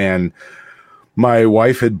softball, and my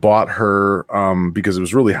wife had bought her because it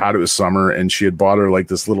was really hot. It was summer, and she had bought her like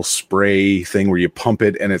this little spray thing where you pump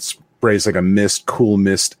it and it sprays like a cool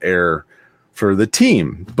mist air for the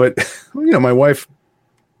team. But my wife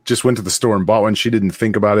just went to the store and bought one. She didn't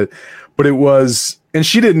think about it, but it was, and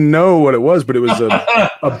she didn't know what it was, but it was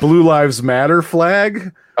a Blue Lives Matter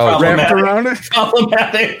flag wrapped around it.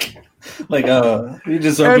 Problematic. Like, you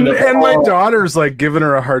just opened up. And my daughter's like giving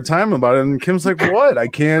her a hard time about it. And Kim's like, what?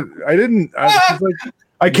 She's like,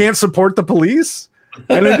 I can't support the police.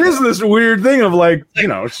 And it is this weird thing of like,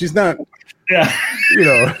 she's not,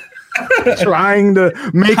 trying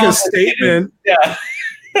to make a statement. Yeah.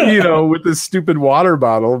 With this stupid water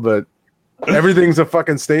bottle, but everything's a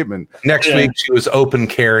fucking statement. Next week, she was open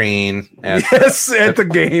carrying. At the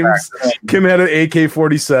games. Kim had an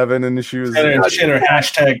AK-47, and she was. She had her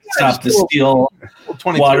hashtag stop the steal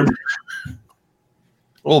water. A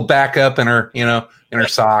little backup in her, in her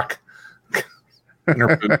sock. In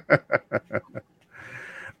her boot.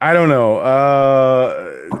 I don't know.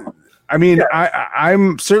 I mean,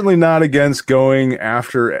 I'm certainly not against going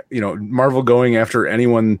after, Marvel going after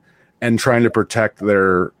anyone and trying to protect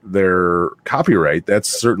their copyright. That's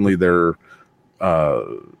certainly their,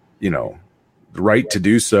 right to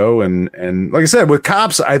do so. And like I said, with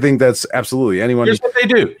cops, I think that's absolutely anyone. Here's what they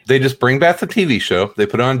do. They just bring back the TV show. They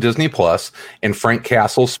put it on Disney Plus, and Frank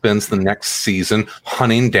Castle spends the next season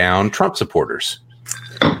hunting down Trump supporters.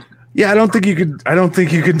 Yeah, I don't think you could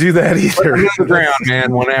do that either. On the ground,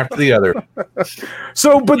 man, one after the other.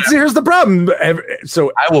 But here's the problem.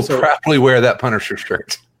 So I will probably wear that Punisher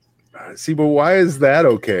shirt. See, but why is that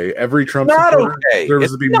okay? Every Trump not supporter okay.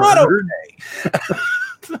 deserves to be murdered. Okay.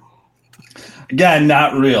 Again,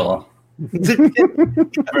 not real.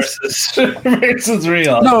 versus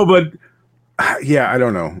real. No, but I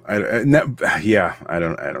don't know. I don't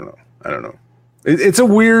know. It's a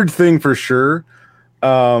weird thing for sure.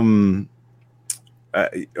 Okay,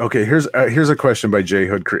 here's a question by J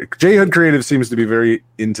Hood. J Hood Creative seems to be very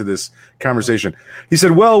into this conversation. He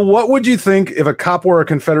said, well, what would you think if a cop wore a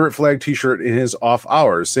Confederate flag t-shirt in his off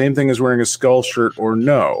hours? Same thing as wearing a skull shirt or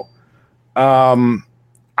no?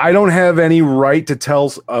 I don't have any right to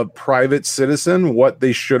tell a private citizen what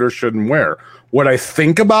they should or shouldn't wear. What I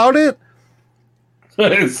think about it,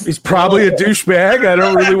 he's probably a douchebag. I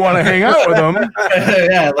don't really want to hang out with him.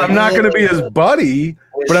 I'm not going to be his buddy,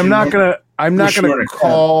 but I'm not going to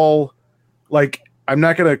call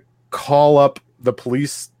up the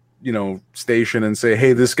police, station and say,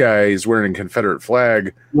 hey, this guy is wearing a Confederate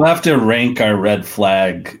flag. We'll have to rank our red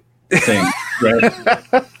flag thing, right?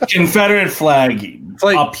 Confederate flag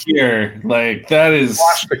up here, like that is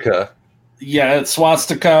swastika. Yeah, it's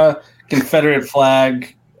swastika, Confederate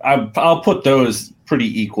flag. I'll put those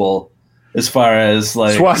pretty equal as far as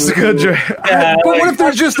like swastika. But what if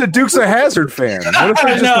they're just a Dukes of Hazzard fan? What if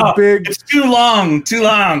they're just a big? It's too long.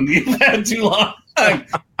 You've had too long.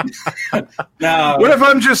 No. What if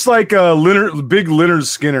I'm just like a big Leonard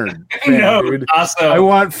Skinner fan, dude? Also, I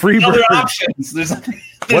want free other options.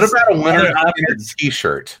 What about a Leonard Skinner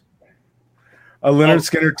t-shirt? A Leonard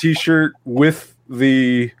Skinner t-shirt with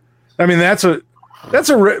the. I mean, that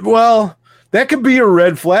could be a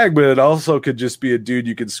red flag, but it also could just be a dude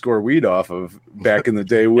you could score weed off of back in the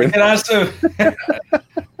day. When and also,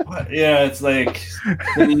 yeah, it's like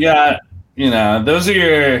you got, those are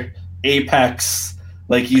your apex.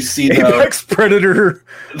 Like you see apex predator.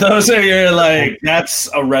 Those are your that's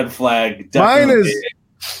a red flag. Definitely. Mine is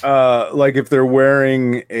like if they're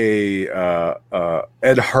wearing a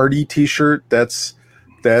Ed Hardy t-shirt. That's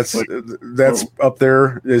up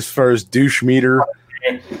there as far as douche meter.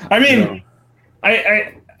 I mean.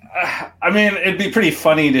 I mean, it'd be pretty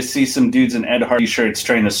funny to see some dudes in Ed Hardy shirts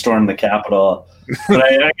trying to storm the Capitol. But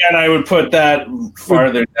I would put that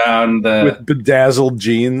farther down with bedazzled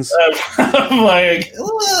jeans.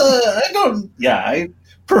 I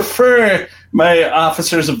prefer my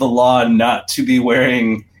officers of the law not to be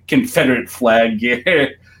wearing Confederate flag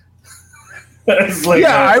gear.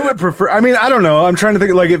 I would prefer. I mean, I don't know. I'm trying to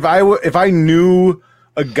think. Like if I knew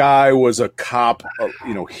a guy was a cop,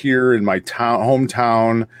 here in my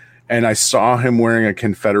hometown, and I saw him wearing a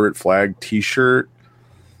Confederate flag T-shirt.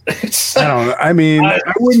 I don't know. I mean, I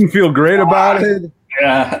wouldn't feel great about it.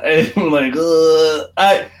 Yeah, I'm like,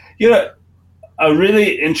 a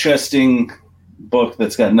really interesting book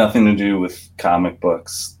that's got nothing to do with comic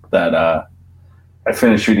books that I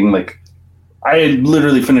finished reading. Like, I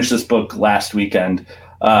literally finished this book last weekend.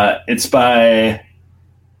 It's by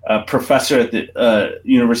a professor at the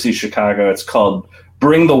University of Chicago. It's called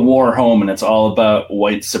Bring the War Home, and it's all about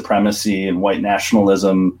white supremacy and white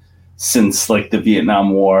nationalism since like the Vietnam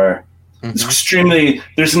War. Mm-hmm. It's extremely.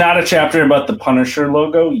 There's not a chapter about the Punisher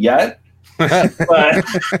logo yet. but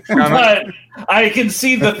I can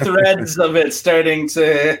see the threads of it starting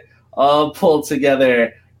to all pull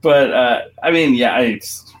together. But I mean, it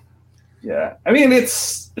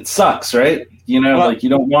sucks, right? Like you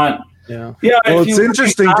don't want. Yeah. Well, it's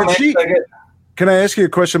interesting. Can I ask you a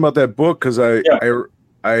question about that book? Because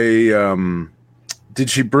did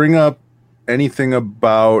she bring up anything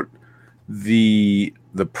about the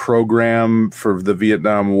program for the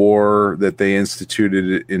Vietnam War that they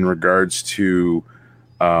instituted in regards to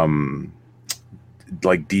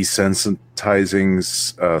like desensitizing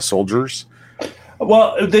soldiers?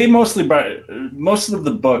 Well, they most of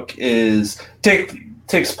the book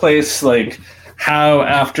takes place like how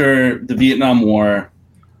after the Vietnam War,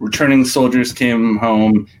 returning soldiers came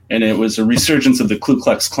home, and it was a resurgence of the Ku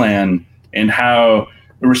Klux Klan, and how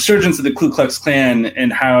the resurgence of the Ku Klux Klan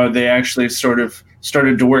and how they actually sort of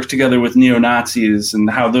started to work together with neo-Nazis, and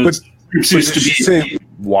how those groups used to be. Say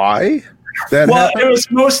why? It was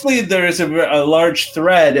mostly there's a large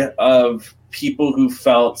thread of people who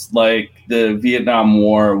felt like the Vietnam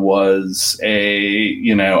War was a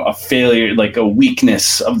failure, like a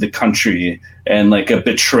weakness of the country, and like a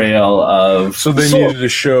betrayal of. So they needed to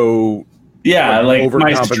show, like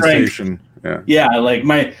my strength.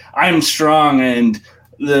 I'm strong, and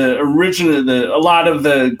a lot of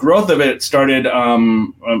the growth of it started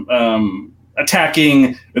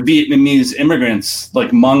attacking Vietnamese immigrants,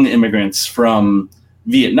 like Hmong immigrants from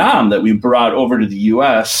Vietnam that we brought over to the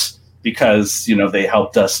U.S. because, they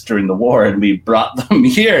helped us during the war, and we brought them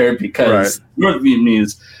here because North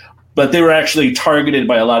Vietnamese. But they were actually targeted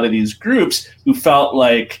by a lot of these groups who felt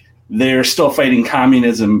like they're still fighting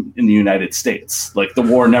communism in the United States. Like the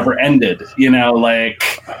war never ended, Well,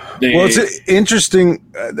 it's interesting.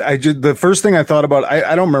 The first thing I thought about,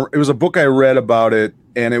 I don't remember. It was a book I read about it,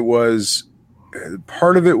 and it was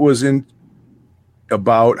part of it was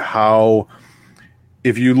about how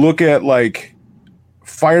if you look at like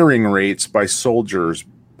firing rates by soldiers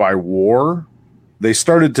by war, they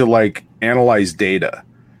started to like analyze data,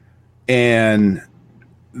 and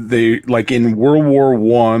they like in World War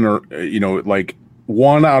I, or like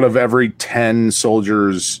 1 out of every 10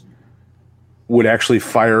 soldiers would actually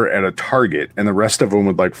fire at a target, and the rest of them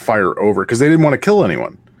would like fire over because they didn't want to kill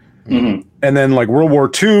anyone. Mm-hmm. And then like World War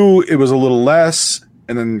II, it was a little less,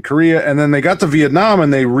 and then Korea, and then they got to Vietnam,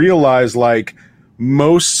 and they realized like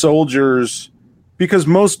most soldiers, because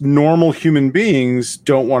most normal human beings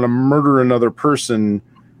don't want to murder another person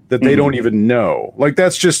that they don't even know. Like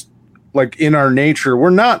that's just like in our nature. We're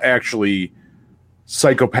not actually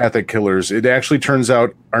psychopathic killers. It actually turns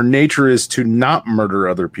out our nature is to not murder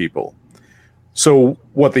other people. So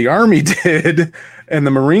what the Army did and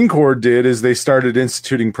the Marine Corps did is they started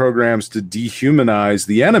instituting programs to dehumanize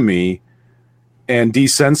the enemy and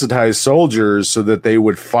desensitize soldiers so that they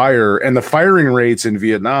would fire. And the firing rates in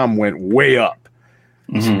Vietnam went way up.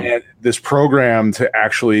 Mm-hmm. And this program to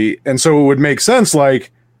actually, and so it would make sense,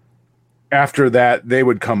 like after that, they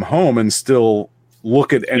would come home and still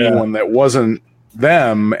look at anyone that wasn't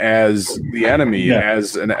them as the enemy,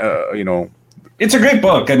 as an, It's a great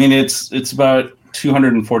book. I mean, it's about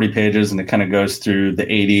 240 pages, and it kind of goes through the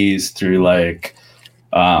 80s, through like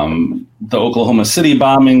the Oklahoma City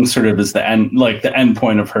bombing, sort of as the end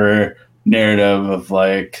point of her narrative of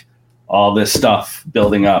like all this stuff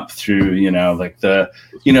building up through, like the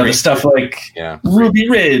stuff like Ruby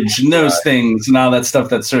Ridge and those things and all that stuff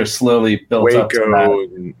that sort of slowly built Waco up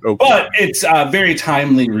to that. But it's a very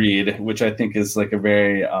timely read, which I think is like a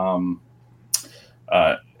very,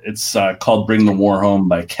 it's called Bring the War Home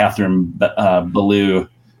by Catherine Ballou.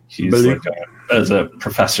 She's as a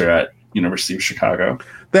professor at University of Chicago.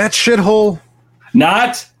 That shithole.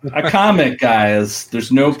 Not a comic, guys. There's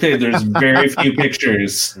very few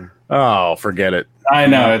pictures. Oh, forget it. I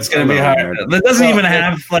know it's going to be hard. It doesn't even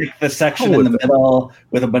have like the section in the middle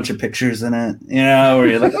with a bunch of pictures in it, where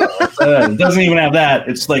you're like, it doesn't even have that.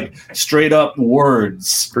 It's like straight up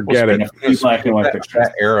words. Forget it. Black and white pictures.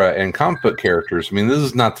 That era and comic book characters. I mean, this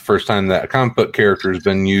is not the first time that a comic book character has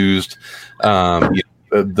been used.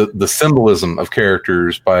 The symbolism of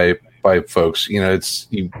characters by folks. It's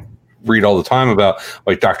you read all the time about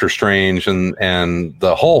like Doctor Strange and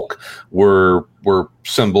the Hulk were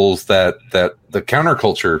symbols that the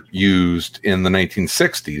counterculture used in the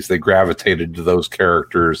 1960s. They gravitated to those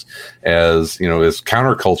characters as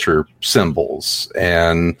counterculture symbols,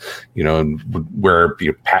 and wear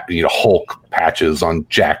Hulk patches on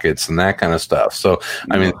jackets and that kind of stuff. So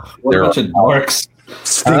I mean, there are dorks.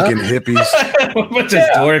 Stinking hippies. A bunch of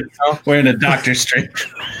dorks wearing a Doctor Strange.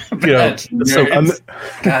 God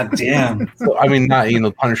damn. So, I mean,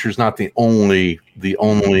 Punisher's not the only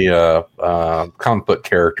comic book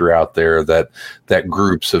character out there that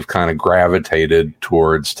groups have kind of gravitated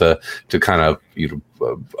towards to kind of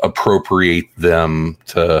appropriate them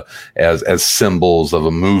as symbols of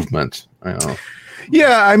a movement.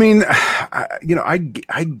 Yeah, I mean,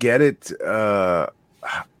 I get it.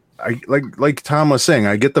 I like Tom was saying,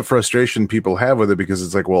 I get the frustration people have with it because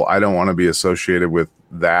it's like, well, I don't want to be associated with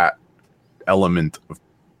that element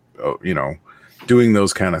of, doing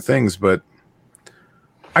those kind of things. But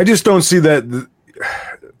I just don't see that,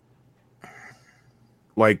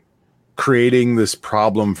 like, creating this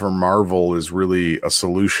problem for Marvel is really a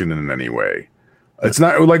solution in any way. It's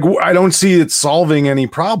not like I don't see it solving any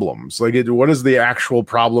problems. Like, what is the actual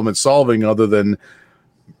problem it's solving other than,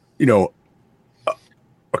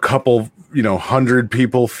 a couple, 100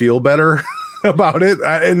 people feel better about it?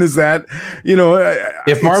 And is that,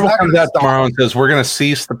 if Marvel comes out tomorrow and says, we're going to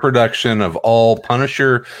cease the production of all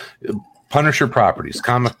Punisher properties,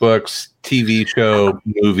 comic books, TV show,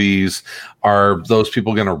 movies, are those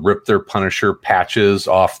people going to rip their Punisher patches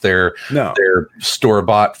off their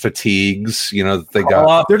store-bought fatigues, that they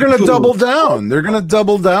got? They're going to double down. They're going to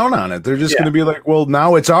double down on it. They're just going to be like, well,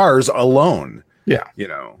 now it's ours alone. Yeah.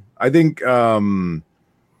 I think,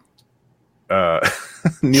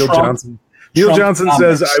 Neil Johnson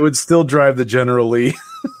says, I would still drive the General Lee.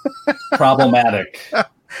 Problematic.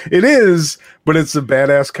 It is, but it's a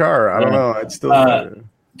badass car. I don't know. I'd still.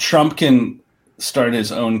 Trump can start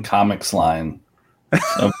his own comics line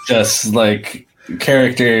of just like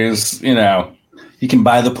characters. He can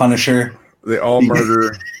buy the Punisher. They all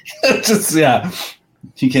murder.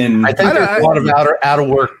 He can. I think there's a lot of out of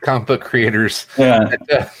work comic book creators.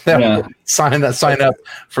 That sign up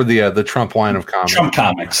for the Trump line of comics. Trump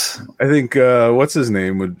comics. I think what's his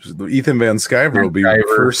name? Ethan Van Sciver will be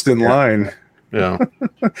first in line. Yeah,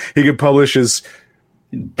 he could publish his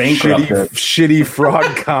shitty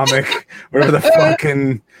frog comic, whatever the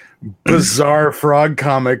fucking bizarre frog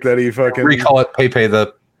comic that he fucking. Recall it Pepe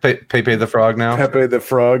the Frog now. Pepe the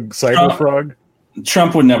Frog, Cyber Frog.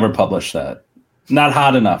 Trump would never publish that. Not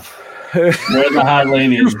hot enough. Where the hot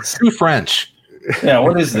ladies? Too French. Yeah,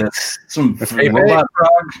 what is this? Some robot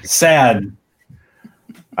frog? Sad.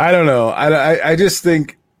 I don't know. I just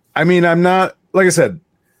think. I mean, I'm not, like I said,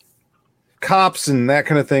 cops and that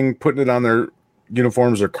kind of thing, putting it on their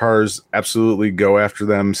uniforms or cars, absolutely go after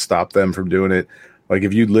them, stop them from doing it. Like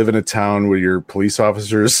if you live in a town where your police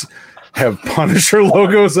officers have Punisher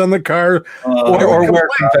logos on the car, or wear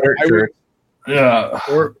Confederate shirts. Yeah.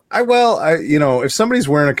 Or if somebody's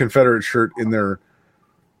wearing a Confederate shirt in their,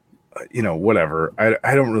 whatever,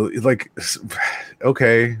 I don't really like.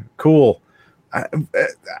 Okay, cool. I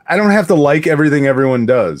don't have to like everything everyone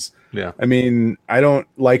does. Yeah. I mean, I don't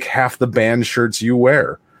like half the band shirts you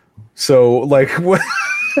wear. So like what?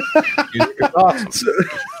 Awesome.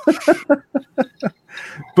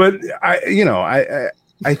 But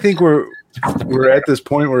I think we're at this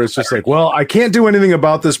point where it's just like, well, I can't do anything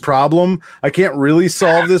about this problem. I can't really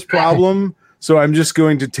solve this problem. So I'm just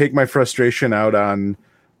going to take my frustration out on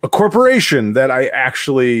a corporation that I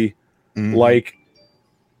actually like.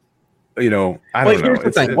 I don't know. Here's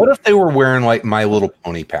the thing. What if they were wearing like My Little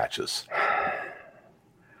Pony patches?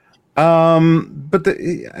 But I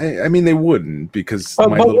mean, they wouldn't, because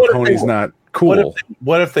My Little Pony's not cool.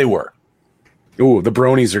 What if they were? Ooh, the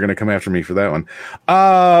bronies are going to come after me for that one.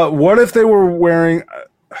 What if they were wearing,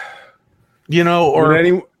 what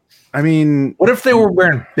if they were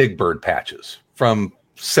wearing Big Bird patches from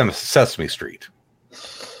Sesame Street?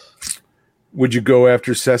 would you go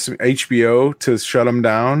after HBO to shut them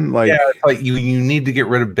down? Like, yeah, it's like you need to get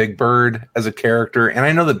rid of Big Bird as a character, and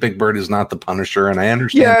I know that Big Bird is not the Punisher, and I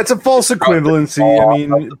understand. Yeah, it's a false equivalency. I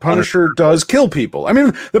mean, Punisher does kill people. I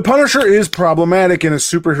mean, the Punisher is problematic in a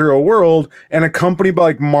superhero world, and a company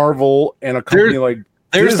like Marvel and a company like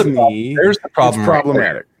Disney, there's the problem. It's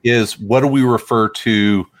problematic. Is what do we refer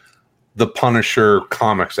to the Punisher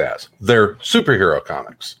comics as? They're superhero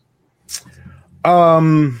comics.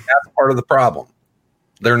 That's part of the problem.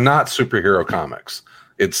 They're not superhero comics.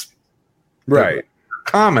 It's right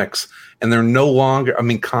comics, and they're no longer. I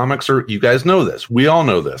mean, comics are. You guys know this. We all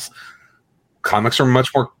know this. Comics are much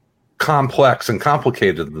more complex and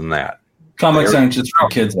complicated than that. Comics aren't just for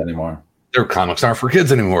kids anymore. Their comics aren't for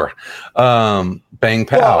kids anymore. Bang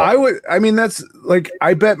pow. Well, I mean, that's like,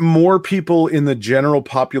 I bet more people in the general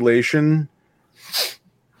population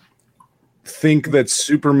think that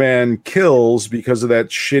Superman kills because of that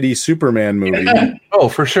shitty Superman movie. Oh,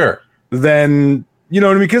 for sure. Then,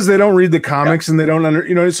 because they don't read the comics and they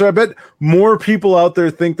don't so I bet more people out there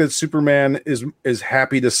think that Superman is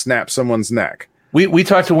happy to snap someone's neck. We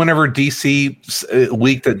talked to whenever DC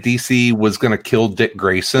leaked that DC was going to kill Dick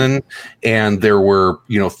Grayson, and there were,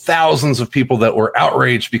 thousands of people that were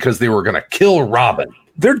outraged because they were going to kill Robin.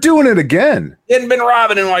 They're doing it again. It hadn't been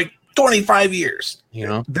Robin in like 25 years,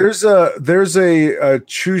 There's a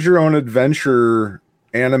choose your own adventure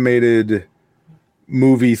animated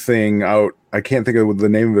movie thing out. I can't think of the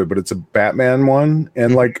name of it, but it's a Batman one,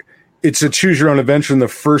 and like it's a choose your own adventure, and the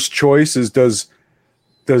first choice is does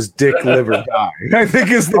Dick live or die? I think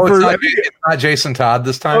is the first. It's not Jason Todd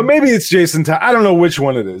this time. Oh, maybe it's Jason Todd. I don't know which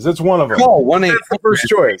one it is. It's one of them. Oh, 1-800 That's the first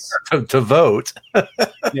choice to vote.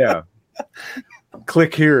 Yeah.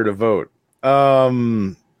 Click here to vote.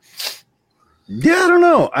 Yeah,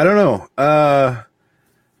 I don't know.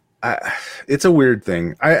 It's a weird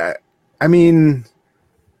thing. I mean,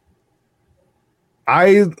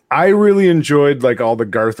 I really enjoyed like all the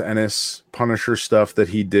Garth Ennis Punisher stuff that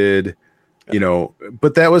he did.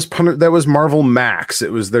 But that was Marvel Max.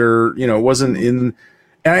 It was their, it wasn't in,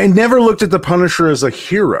 and I never looked at the Punisher as a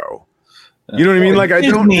hero. You know what I mean? Like, I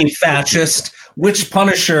don't mean fascist. Which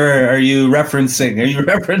Punisher are you referencing?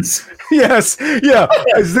 Yes. Yeah.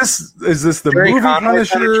 Is this the movie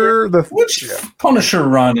Punisher? Which Punisher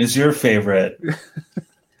run is your favorite?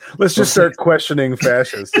 Let's just start questioning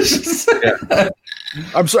fascists. Yeah.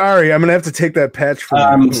 I'm sorry. I'm going to have to take that patch from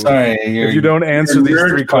you. I'm sorry. If you don't answer these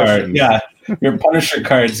three questions. Yeah. Your Punisher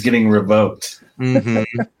card's getting revoked. Mm-hmm.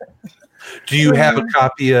 Do you have a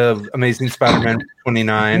copy of Amazing Spider-Man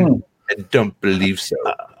 29? I don't believe so.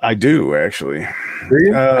 I do, actually. Do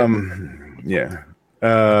you?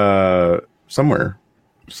 Yeah. Somewhere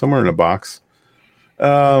in a box.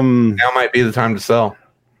 Now might be the time to sell.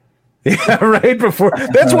 Yeah, right before.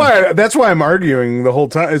 That's why I'm arguing the whole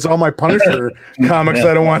time. It's all my Punisher comics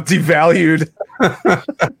I don't want devalued.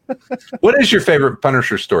 What is your favorite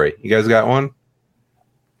Punisher story? You guys got one?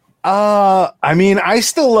 I mean, I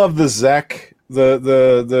still love the Zek,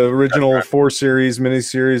 the original 4-series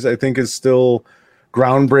miniseries. I think is still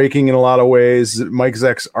groundbreaking in a lot of ways. Mike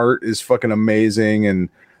Zeck's art is fucking amazing, and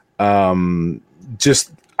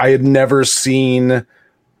just I had never seen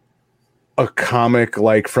a comic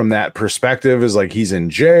like from that perspective. Is like he's in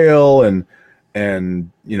jail and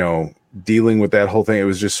dealing with that whole thing. It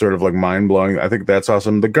was just sort of like mind blowing. I think that's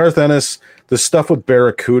awesome. The Garth Ennis, the stuff with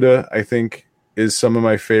Barracuda, I think is some of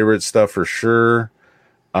my favorite stuff for sure.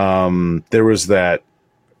 There was that,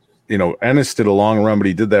 Ennis did a long run, but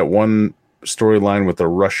he did that one storyline with the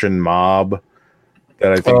Russian mob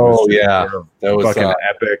that I think that was fucking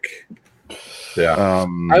epic. Yeah.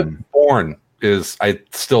 Born is, I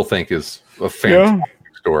still think is a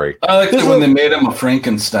fantastic story. I liked it when they made him a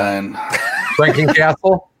Frankenstein.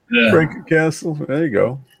 Frankencastle? Yeah. Frankencastle. There you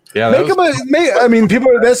go. Yeah.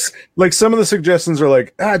 People, that's like some of the suggestions are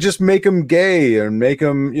like, just make him gay and make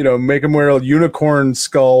him wear a unicorn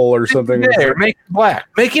skull or something. Or make him black.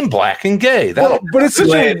 Make him black and gay. But it's such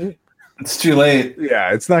a... It's too late.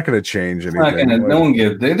 Yeah, it's not going to change anything.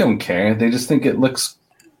 They don't care. They just think it makes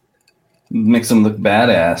them look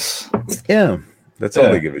badass. Yeah, that's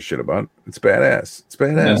all they give a shit about. It's badass. It's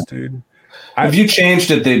badass, dude. If you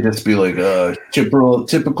changed it, they'd just be like,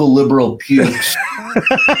 typical liberal pukes.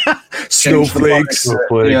 Snowflakes.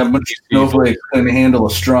 Yeah, but snowflakes can handle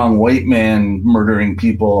a strong white man murdering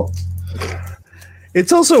people.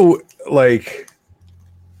 It's also like,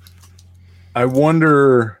 I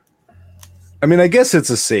wonder. I mean, I guess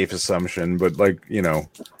it's a safe assumption, but like,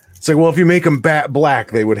 it's like, well, if you make them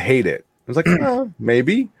black, they would hate it. I was like,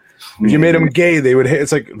 maybe. If you made them gay, they would hate.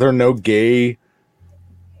 It's like there are no gay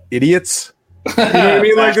idiots. You know what I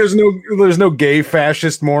mean? Like there's no gay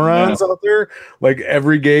fascist morons out there. Like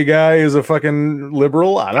every gay guy is a fucking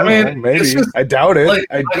liberal. I don't know. Maybe. I doubt it. Like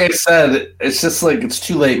I said, it's just like it's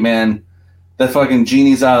too late, man. The fucking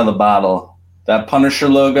genie's out of the bottle. That Punisher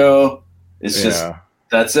logo is just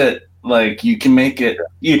that's it. Like you can make it.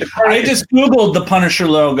 I just Googled the Punisher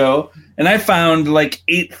logo and I found like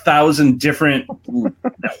 8,000 different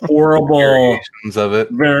horrible variations of it.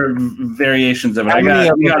 Variations of it. I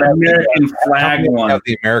got an American flag one. Have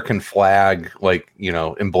the American flag, like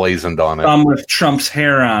emblazoned on it. Some with Trump's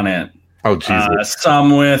hair on it. Oh Jesus!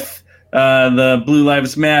 Some with the Blue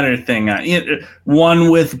Lives Matter thing on it. One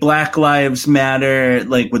with Black Lives Matter,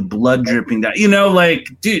 like with blood dripping down. Like,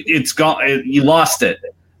 dude, it's gone. You lost it.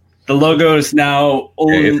 The logo is now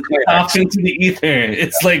off into the ether.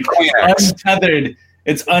 It's like untethered.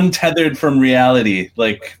 It's untethered from reality,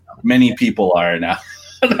 like many people are now.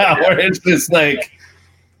 Where it's just like,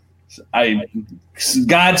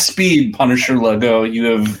 Godspeed, Punisher logo. You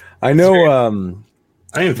have. I know.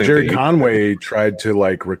 I didn't think Jerry Conway tried to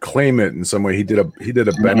like reclaim it in some way. He did a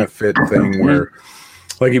benefit thing where,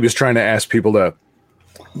 like, he was trying to ask people to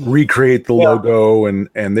recreate the logo, and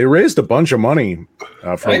they raised a bunch of money.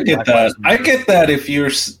 I get that. I get that. If you're,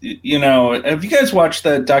 have you guys watched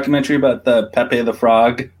that documentary about the Pepe the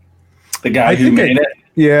Frog, the guy who made it?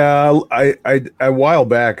 Yeah, I a while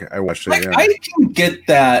back I watched it. I can get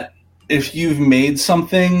that if you've made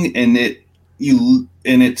something and it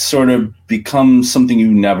sort of becomes something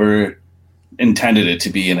you never intended it to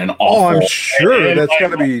be in an awful. Oh, I'm sure that's got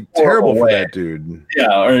to be terrible for that dude.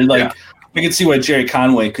 Yeah, or like. I can see why Jerry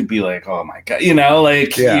Conway could be like, "Oh my god," you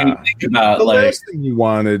think about the last thing you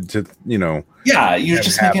wanted to, Yeah, you're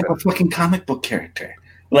just making up a fucking comic book character.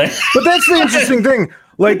 Like, but that's the interesting thing.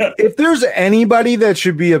 Like, if there's anybody that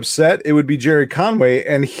should be upset, it would be Jerry Conway,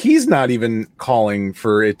 and he's not even calling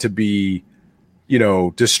for it to be,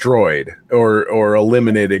 destroyed or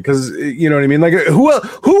eliminated. Because you know what I mean. Like,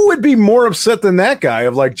 who would be more upset than that guy?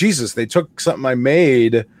 Of like, Jesus, they took something I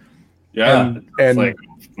made, and like,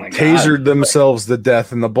 tasered themselves to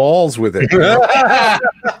death in the balls with it. On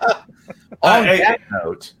that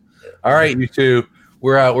note, all right, you two,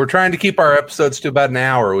 we're trying to keep our episodes to about an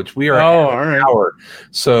hour, which we are an hour.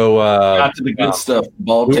 So got to the good stuff.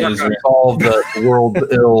 Ball taser, solve the world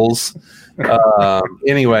ills.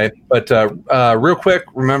 Anyway, but real quick,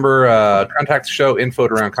 remember contact the show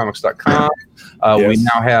info@aroundcomics.com. We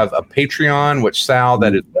now have a Patreon, which Sal,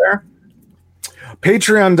 that is there.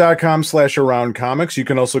 Patreon.com/aroundcomics. You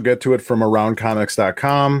can also get to it from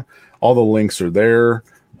aroundcomics.com. All the links are there.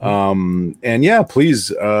 And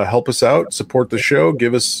please help us out, support the show,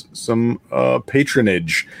 give us some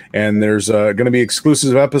patronage. And there's going to be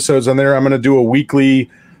exclusive episodes on there. I'm going to do a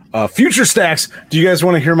weekly Future Stacks. Do you guys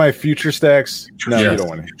want to hear my Future Stacks? No, you don't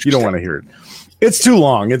want to. You don't want to hear it. It's too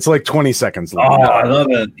long. It's like 20 seconds long. Oh, I love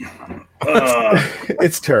it.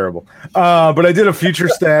 It's terrible. But I did a Future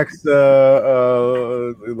Stacks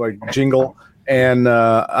like jingle, and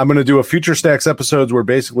I'm gonna do a Future Stacks episodes where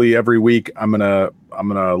basically every week I'm gonna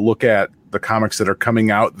look at the comics that are coming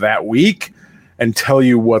out that week and tell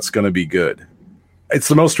you what's gonna be good. It's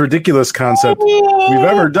the most ridiculous concept we've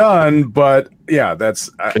ever done, but yeah, that's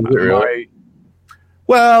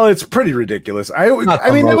well, it's pretty ridiculous. I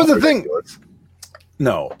mean, it was a thing.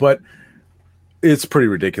 No, but it's pretty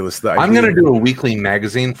ridiculous. I'm going to do a weekly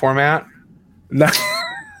magazine format.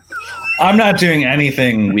 I'm not doing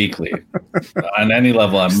anything weekly on any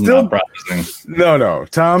level. I'm not promising. No,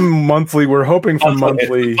 Tom, monthly. We're hoping for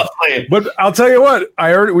monthly. But I'll tell you what,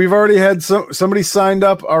 we've already had somebody signed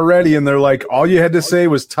up already, and they're like, all you had to say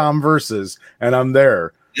was Tom versus, and I'm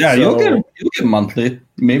there. Yeah, so you'll get monthly.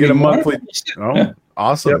 Maybe get a monthly. Oh, yeah.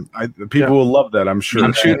 Awesome! Yep. People will love that. I'm sure.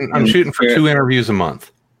 I'm shooting for 2 interviews a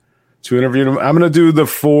month. 2 interviews. I'm going to do the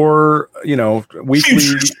 4, weekly.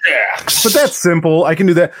 But that's simple. I can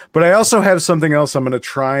do that. But I also have something else I'm going to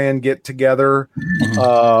try and get together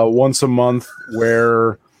once a month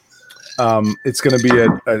where it's going to be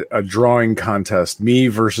a drawing contest, me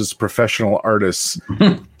versus professional artists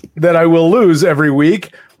that I will lose every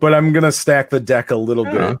week. But I'm going to stack the deck a little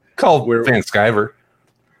bit. Call Van Sciver.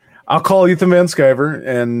 I'll call Ethan Van Sciver,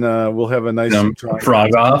 and we'll have a nice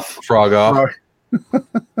frog off.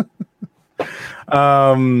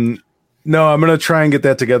 No, I'm gonna try and get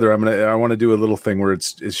that together. I want to do a little thing where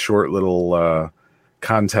it's short little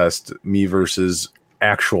contest, me versus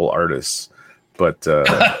actual artists. But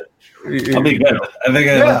I'll be good. I think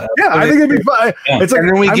it'd be fun. Yeah. It's like,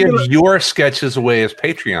 and then we give your sketches away as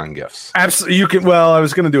Patreon gifts. Absolutely, you can. Well, I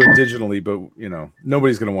was gonna do it digitally, but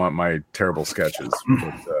nobody's gonna want my terrible sketches.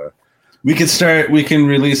 But, We can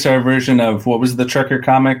release our version of what was the trucker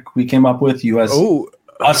comic we came up with?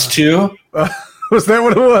 Us Two. Was that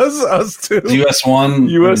what it was? Us Two. US One.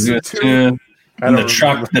 US Two. And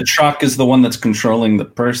the truck is the one that's controlling the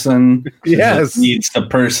person. Yes, it needs the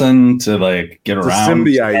person to like get around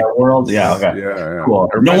the world. Yeah, okay. Yeah. Cool.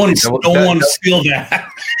 No one steal that.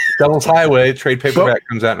 Devil's Highway trade paperback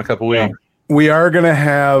comes out in a couple weeks. We are going to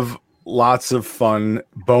have lots of fun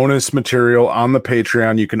bonus material on the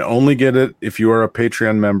Patreon. You can only get it if you are a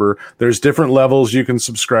Patreon member. There's different levels you can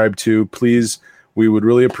subscribe to. Please, we would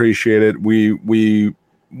really appreciate it. We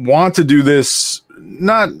want to do this.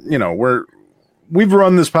 Not, we've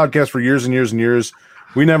run this podcast for years and years and years.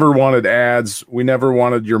 We never wanted ads. We never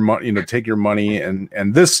wanted your money, take your money.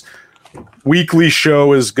 And this weekly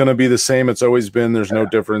show is going to be the same. It's always been. There's no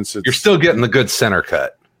difference. You're still getting the good center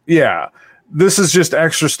cut. Yeah. This is just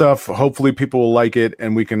extra stuff. Hopefully people will like it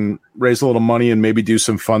and we can raise a little money and maybe do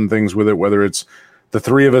some fun things with it, whether it's the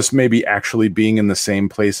three of us maybe actually being in the same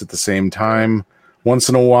place at the same time once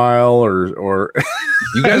in a while or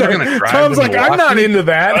you guys are going to drive Tom's like, I'm not into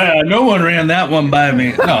that. No one ran that one by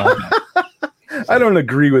me. No. I don't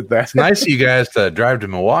agree with that. It's nice of you guys to drive to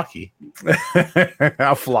Milwaukee.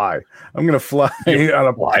 I'll fly. I'm going to fly on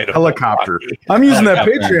a helicopter. I'm using that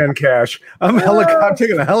Patreon cash. I'm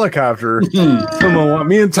taking a helicopter.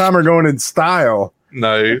 Me and Tom are going in style.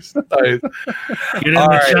 Nice. Get in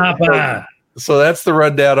the chopper. So that's the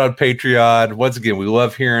rundown on Patreon. Once again, we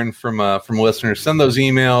love hearing from listeners. Send those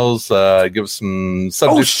emails. Give us some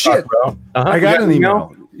subjects. Oh shit! I got an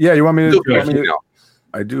email. Yeah, you want me to?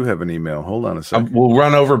 I do have an email. Hold on a second. We'll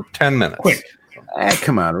run over 10 minutes. Quick.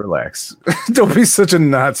 Come on, relax. Don't be such a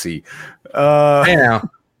Nazi. Yeah.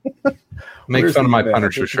 Make fun of my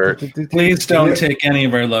Punisher shirt. Please don't take any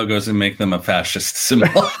of our logos and make them a fascist symbol.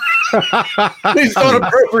 Please don't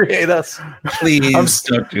appropriate us. Please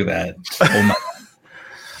don't do that.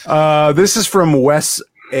 This is from Wes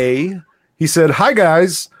A. He said, "Hi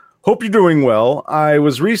guys, hope you're doing well. I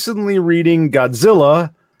was recently reading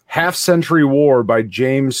Godzilla Half-Century War by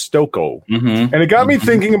James Stokoe, and it got me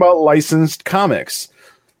thinking about licensed comics.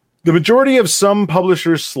 The majority of some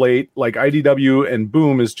publishers' slate, like IDW and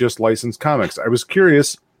Boom, is just licensed comics. I was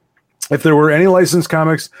curious if there were any licensed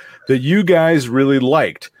comics that you guys really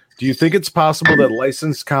liked. Do you think it's possible that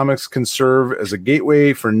licensed comics can serve as a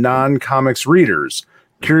gateway for non-comics readers?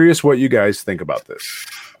 Curious what you guys think about this."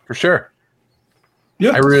 For sure.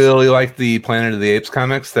 Yeah. I really like the Planet of the Apes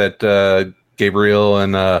comics that Gabriel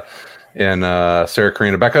and Sarah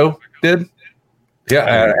Karina Becco did.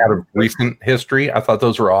 Yeah, out of recent history. I thought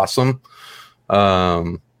those were awesome.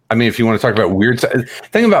 I mean, if you want to talk about weird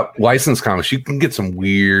thing about licensed comics, you can get some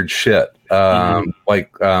weird shit.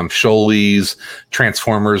 Like Scholey's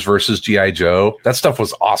Transformers versus G.I. Joe. That stuff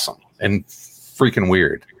was awesome and freaking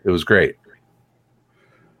weird. It was great.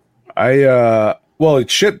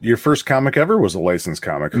 Your first comic ever was a licensed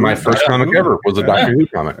comic. My first comic ever was a Doctor Who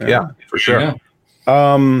comic. Yeah, for sure.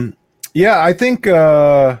 Yeah. I think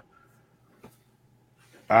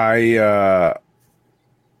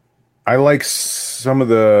I like some of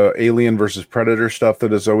the Alien versus Predator stuff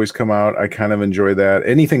that has always come out. I kind of enjoy that.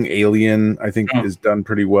 Anything Alien, I think, is done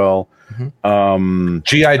pretty well.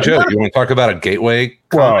 G.I. Joe. You want to talk about a gateway?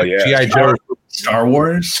 Well, yeah. G.I. Joe. Star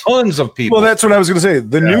Wars. Tons of people. Well, that's what I was going to say.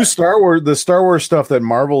 The new Star Wars stuff that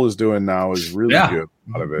Marvel is doing now is really good.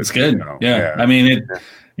 A lot of it, it's good. I mean,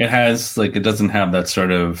 it has it doesn't have that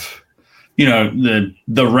sort of,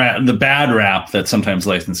 the bad rap that sometimes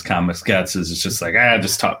licensed comics gets. Is it's just like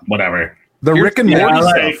just talk whatever. The Rick and Morty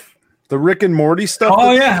stuff. The Rick and Morty stuff.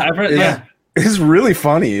 Oh yeah, I've read. It's really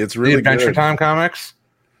funny. It's really Adventure good. Time comics.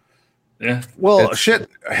 Yeah. Well,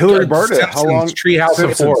 Hillary Bartlett. Simpsons, How long? Treehouse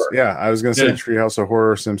of Horror. Yeah, I was going to say Treehouse of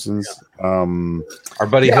Horror, Simpsons. Our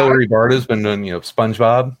buddy Hillary Bartlett has been doing,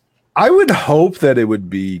 SpongeBob. I would hope that it would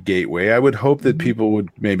be gateway. I would hope that people would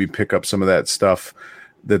maybe pick up some of that stuff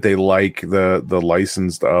that they like the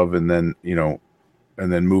licensed of, and then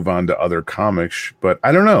and then move on to other comics. But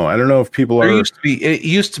I don't know. I don't know if people are. It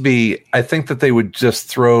used to be. I think that they would just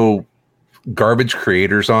throw garbage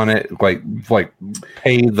creators on it, like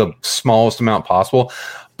pay the smallest amount possible.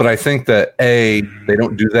 But I think that they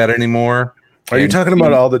don't do that anymore. Are you talking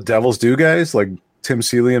about all the Devil's Due guys like Tim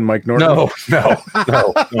Seeley and Mike Norton? No,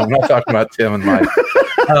 I'm not talking about Tim and Mike.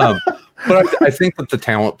 But I think that the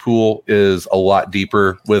talent pool is a lot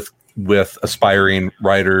deeper with aspiring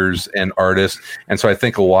writers and artists, and so I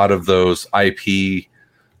think a lot of those IP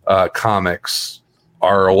comics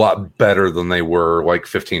are a lot better than they were like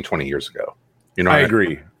 15, 20 years ago. I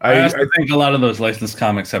agree. I think a lot of those licensed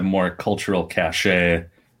comics have more cultural cachet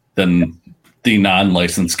than the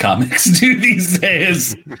non-licensed comics do these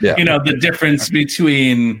days. Yeah. You know, the difference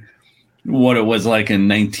between what it was like in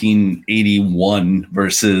 1981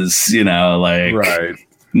 versus, you know, like Right.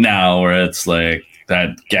 now, where it's like that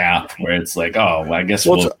gap where it's like, oh, I guess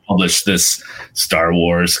we'll publish this Star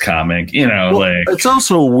Wars comic, you know, like it's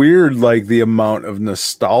also weird, like the amount of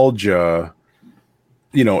nostalgia,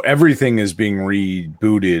 you know, everything is being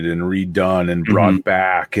rebooted and redone and brought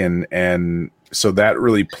back. And so that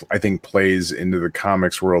really, I think, plays into the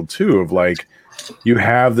comics world too, of like, you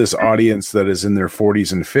have this audience that is in their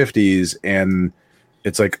 40s and 50s, and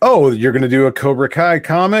it's like, oh, you're going to do a Cobra Kai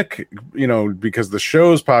comic, you know, because the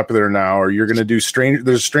show's popular now, or you're going to do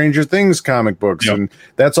there's Stranger Things comic books, and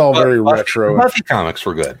that's all very retro. Buffy comics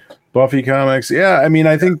were good. Buffy comics, yeah. I mean,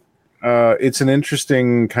 I think it's an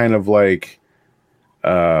interesting kind of like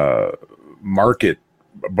market,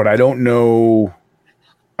 but I don't know.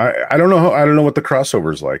 I don't know what the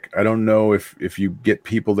crossover's like. I don't know if you get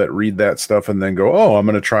people that read that stuff and then go, oh, I'm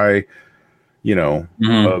going to try, you know,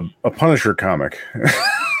 a Punisher comic.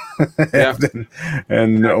 Yeah.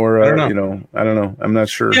 and or you know, I don't know. I'm not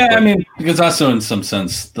sure. Yeah, but, I mean, because also in some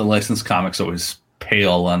sense, the licensed comics always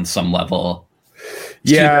pale on some level.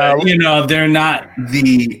 Yeah, you know, they're not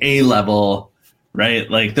the A level.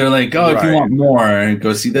 Right, like they're like, oh, if you want more,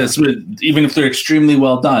 go see this. But even if they're extremely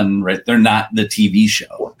well done, right, they're not the TV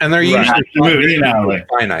show, and they're usually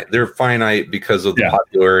finite. They're finite because of the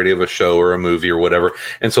popularity of a show or a movie or whatever,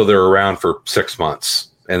 and so they're around for 6 months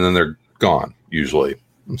and then they're gone usually.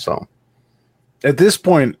 So, at this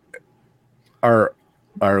point, are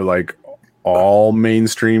like all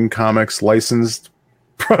mainstream comics licensed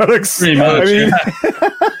products? Pretty much.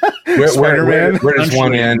 I mean, where does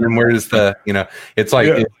one end and where does the, you know, it's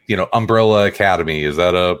like, you know, Umbrella Academy, is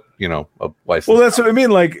that a license? Well, that's what I mean.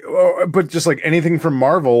 Like, but just like anything from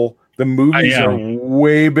Marvel, the movies are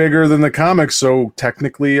way bigger than the comics. So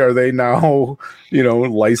technically, are they now, you know,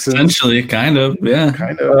 licensed? Essentially, kind of, yeah.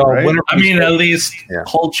 Kind of, right? I mean, at least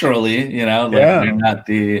culturally, you know, like they're not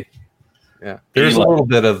the... Yeah. There's a little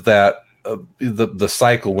bit of that, the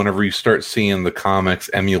cycle whenever you start seeing the comics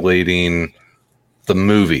emulating the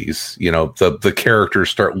movies, you know, the characters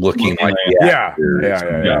start looking like yeah,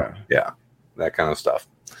 that kind of stuff.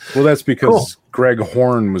 Well, that's because Greg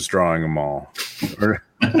Horn was drawing them all. Sorry,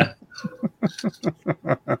 it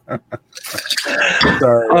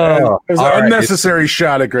was an unnecessary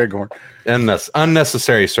shot at Greg Horn.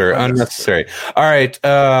 Unnecessary, sir. Unnecessary. All right,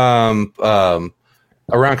 Around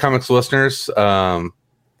Comics listeners,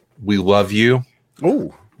 we love you.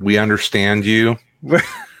 Oh, we understand you.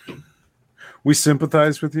 We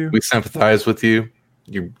sympathize with you. We sympathize with you.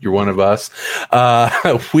 You're one of us.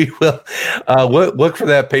 We will look for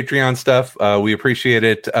that Patreon stuff. We appreciate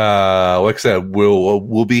it. Like I said,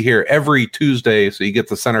 we'll be here every Tuesday, so you get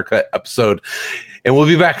the Center Cut episode, and we'll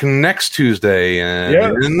be back next Tuesday.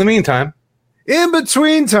 And in the meantime, in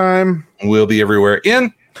between time, we'll be everywhere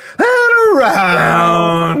in and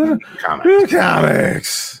around comics.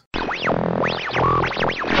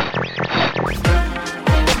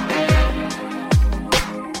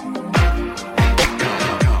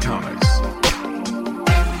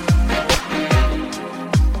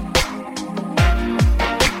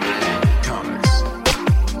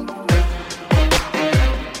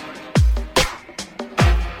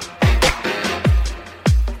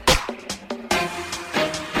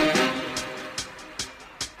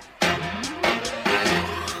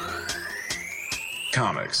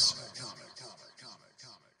 Comics.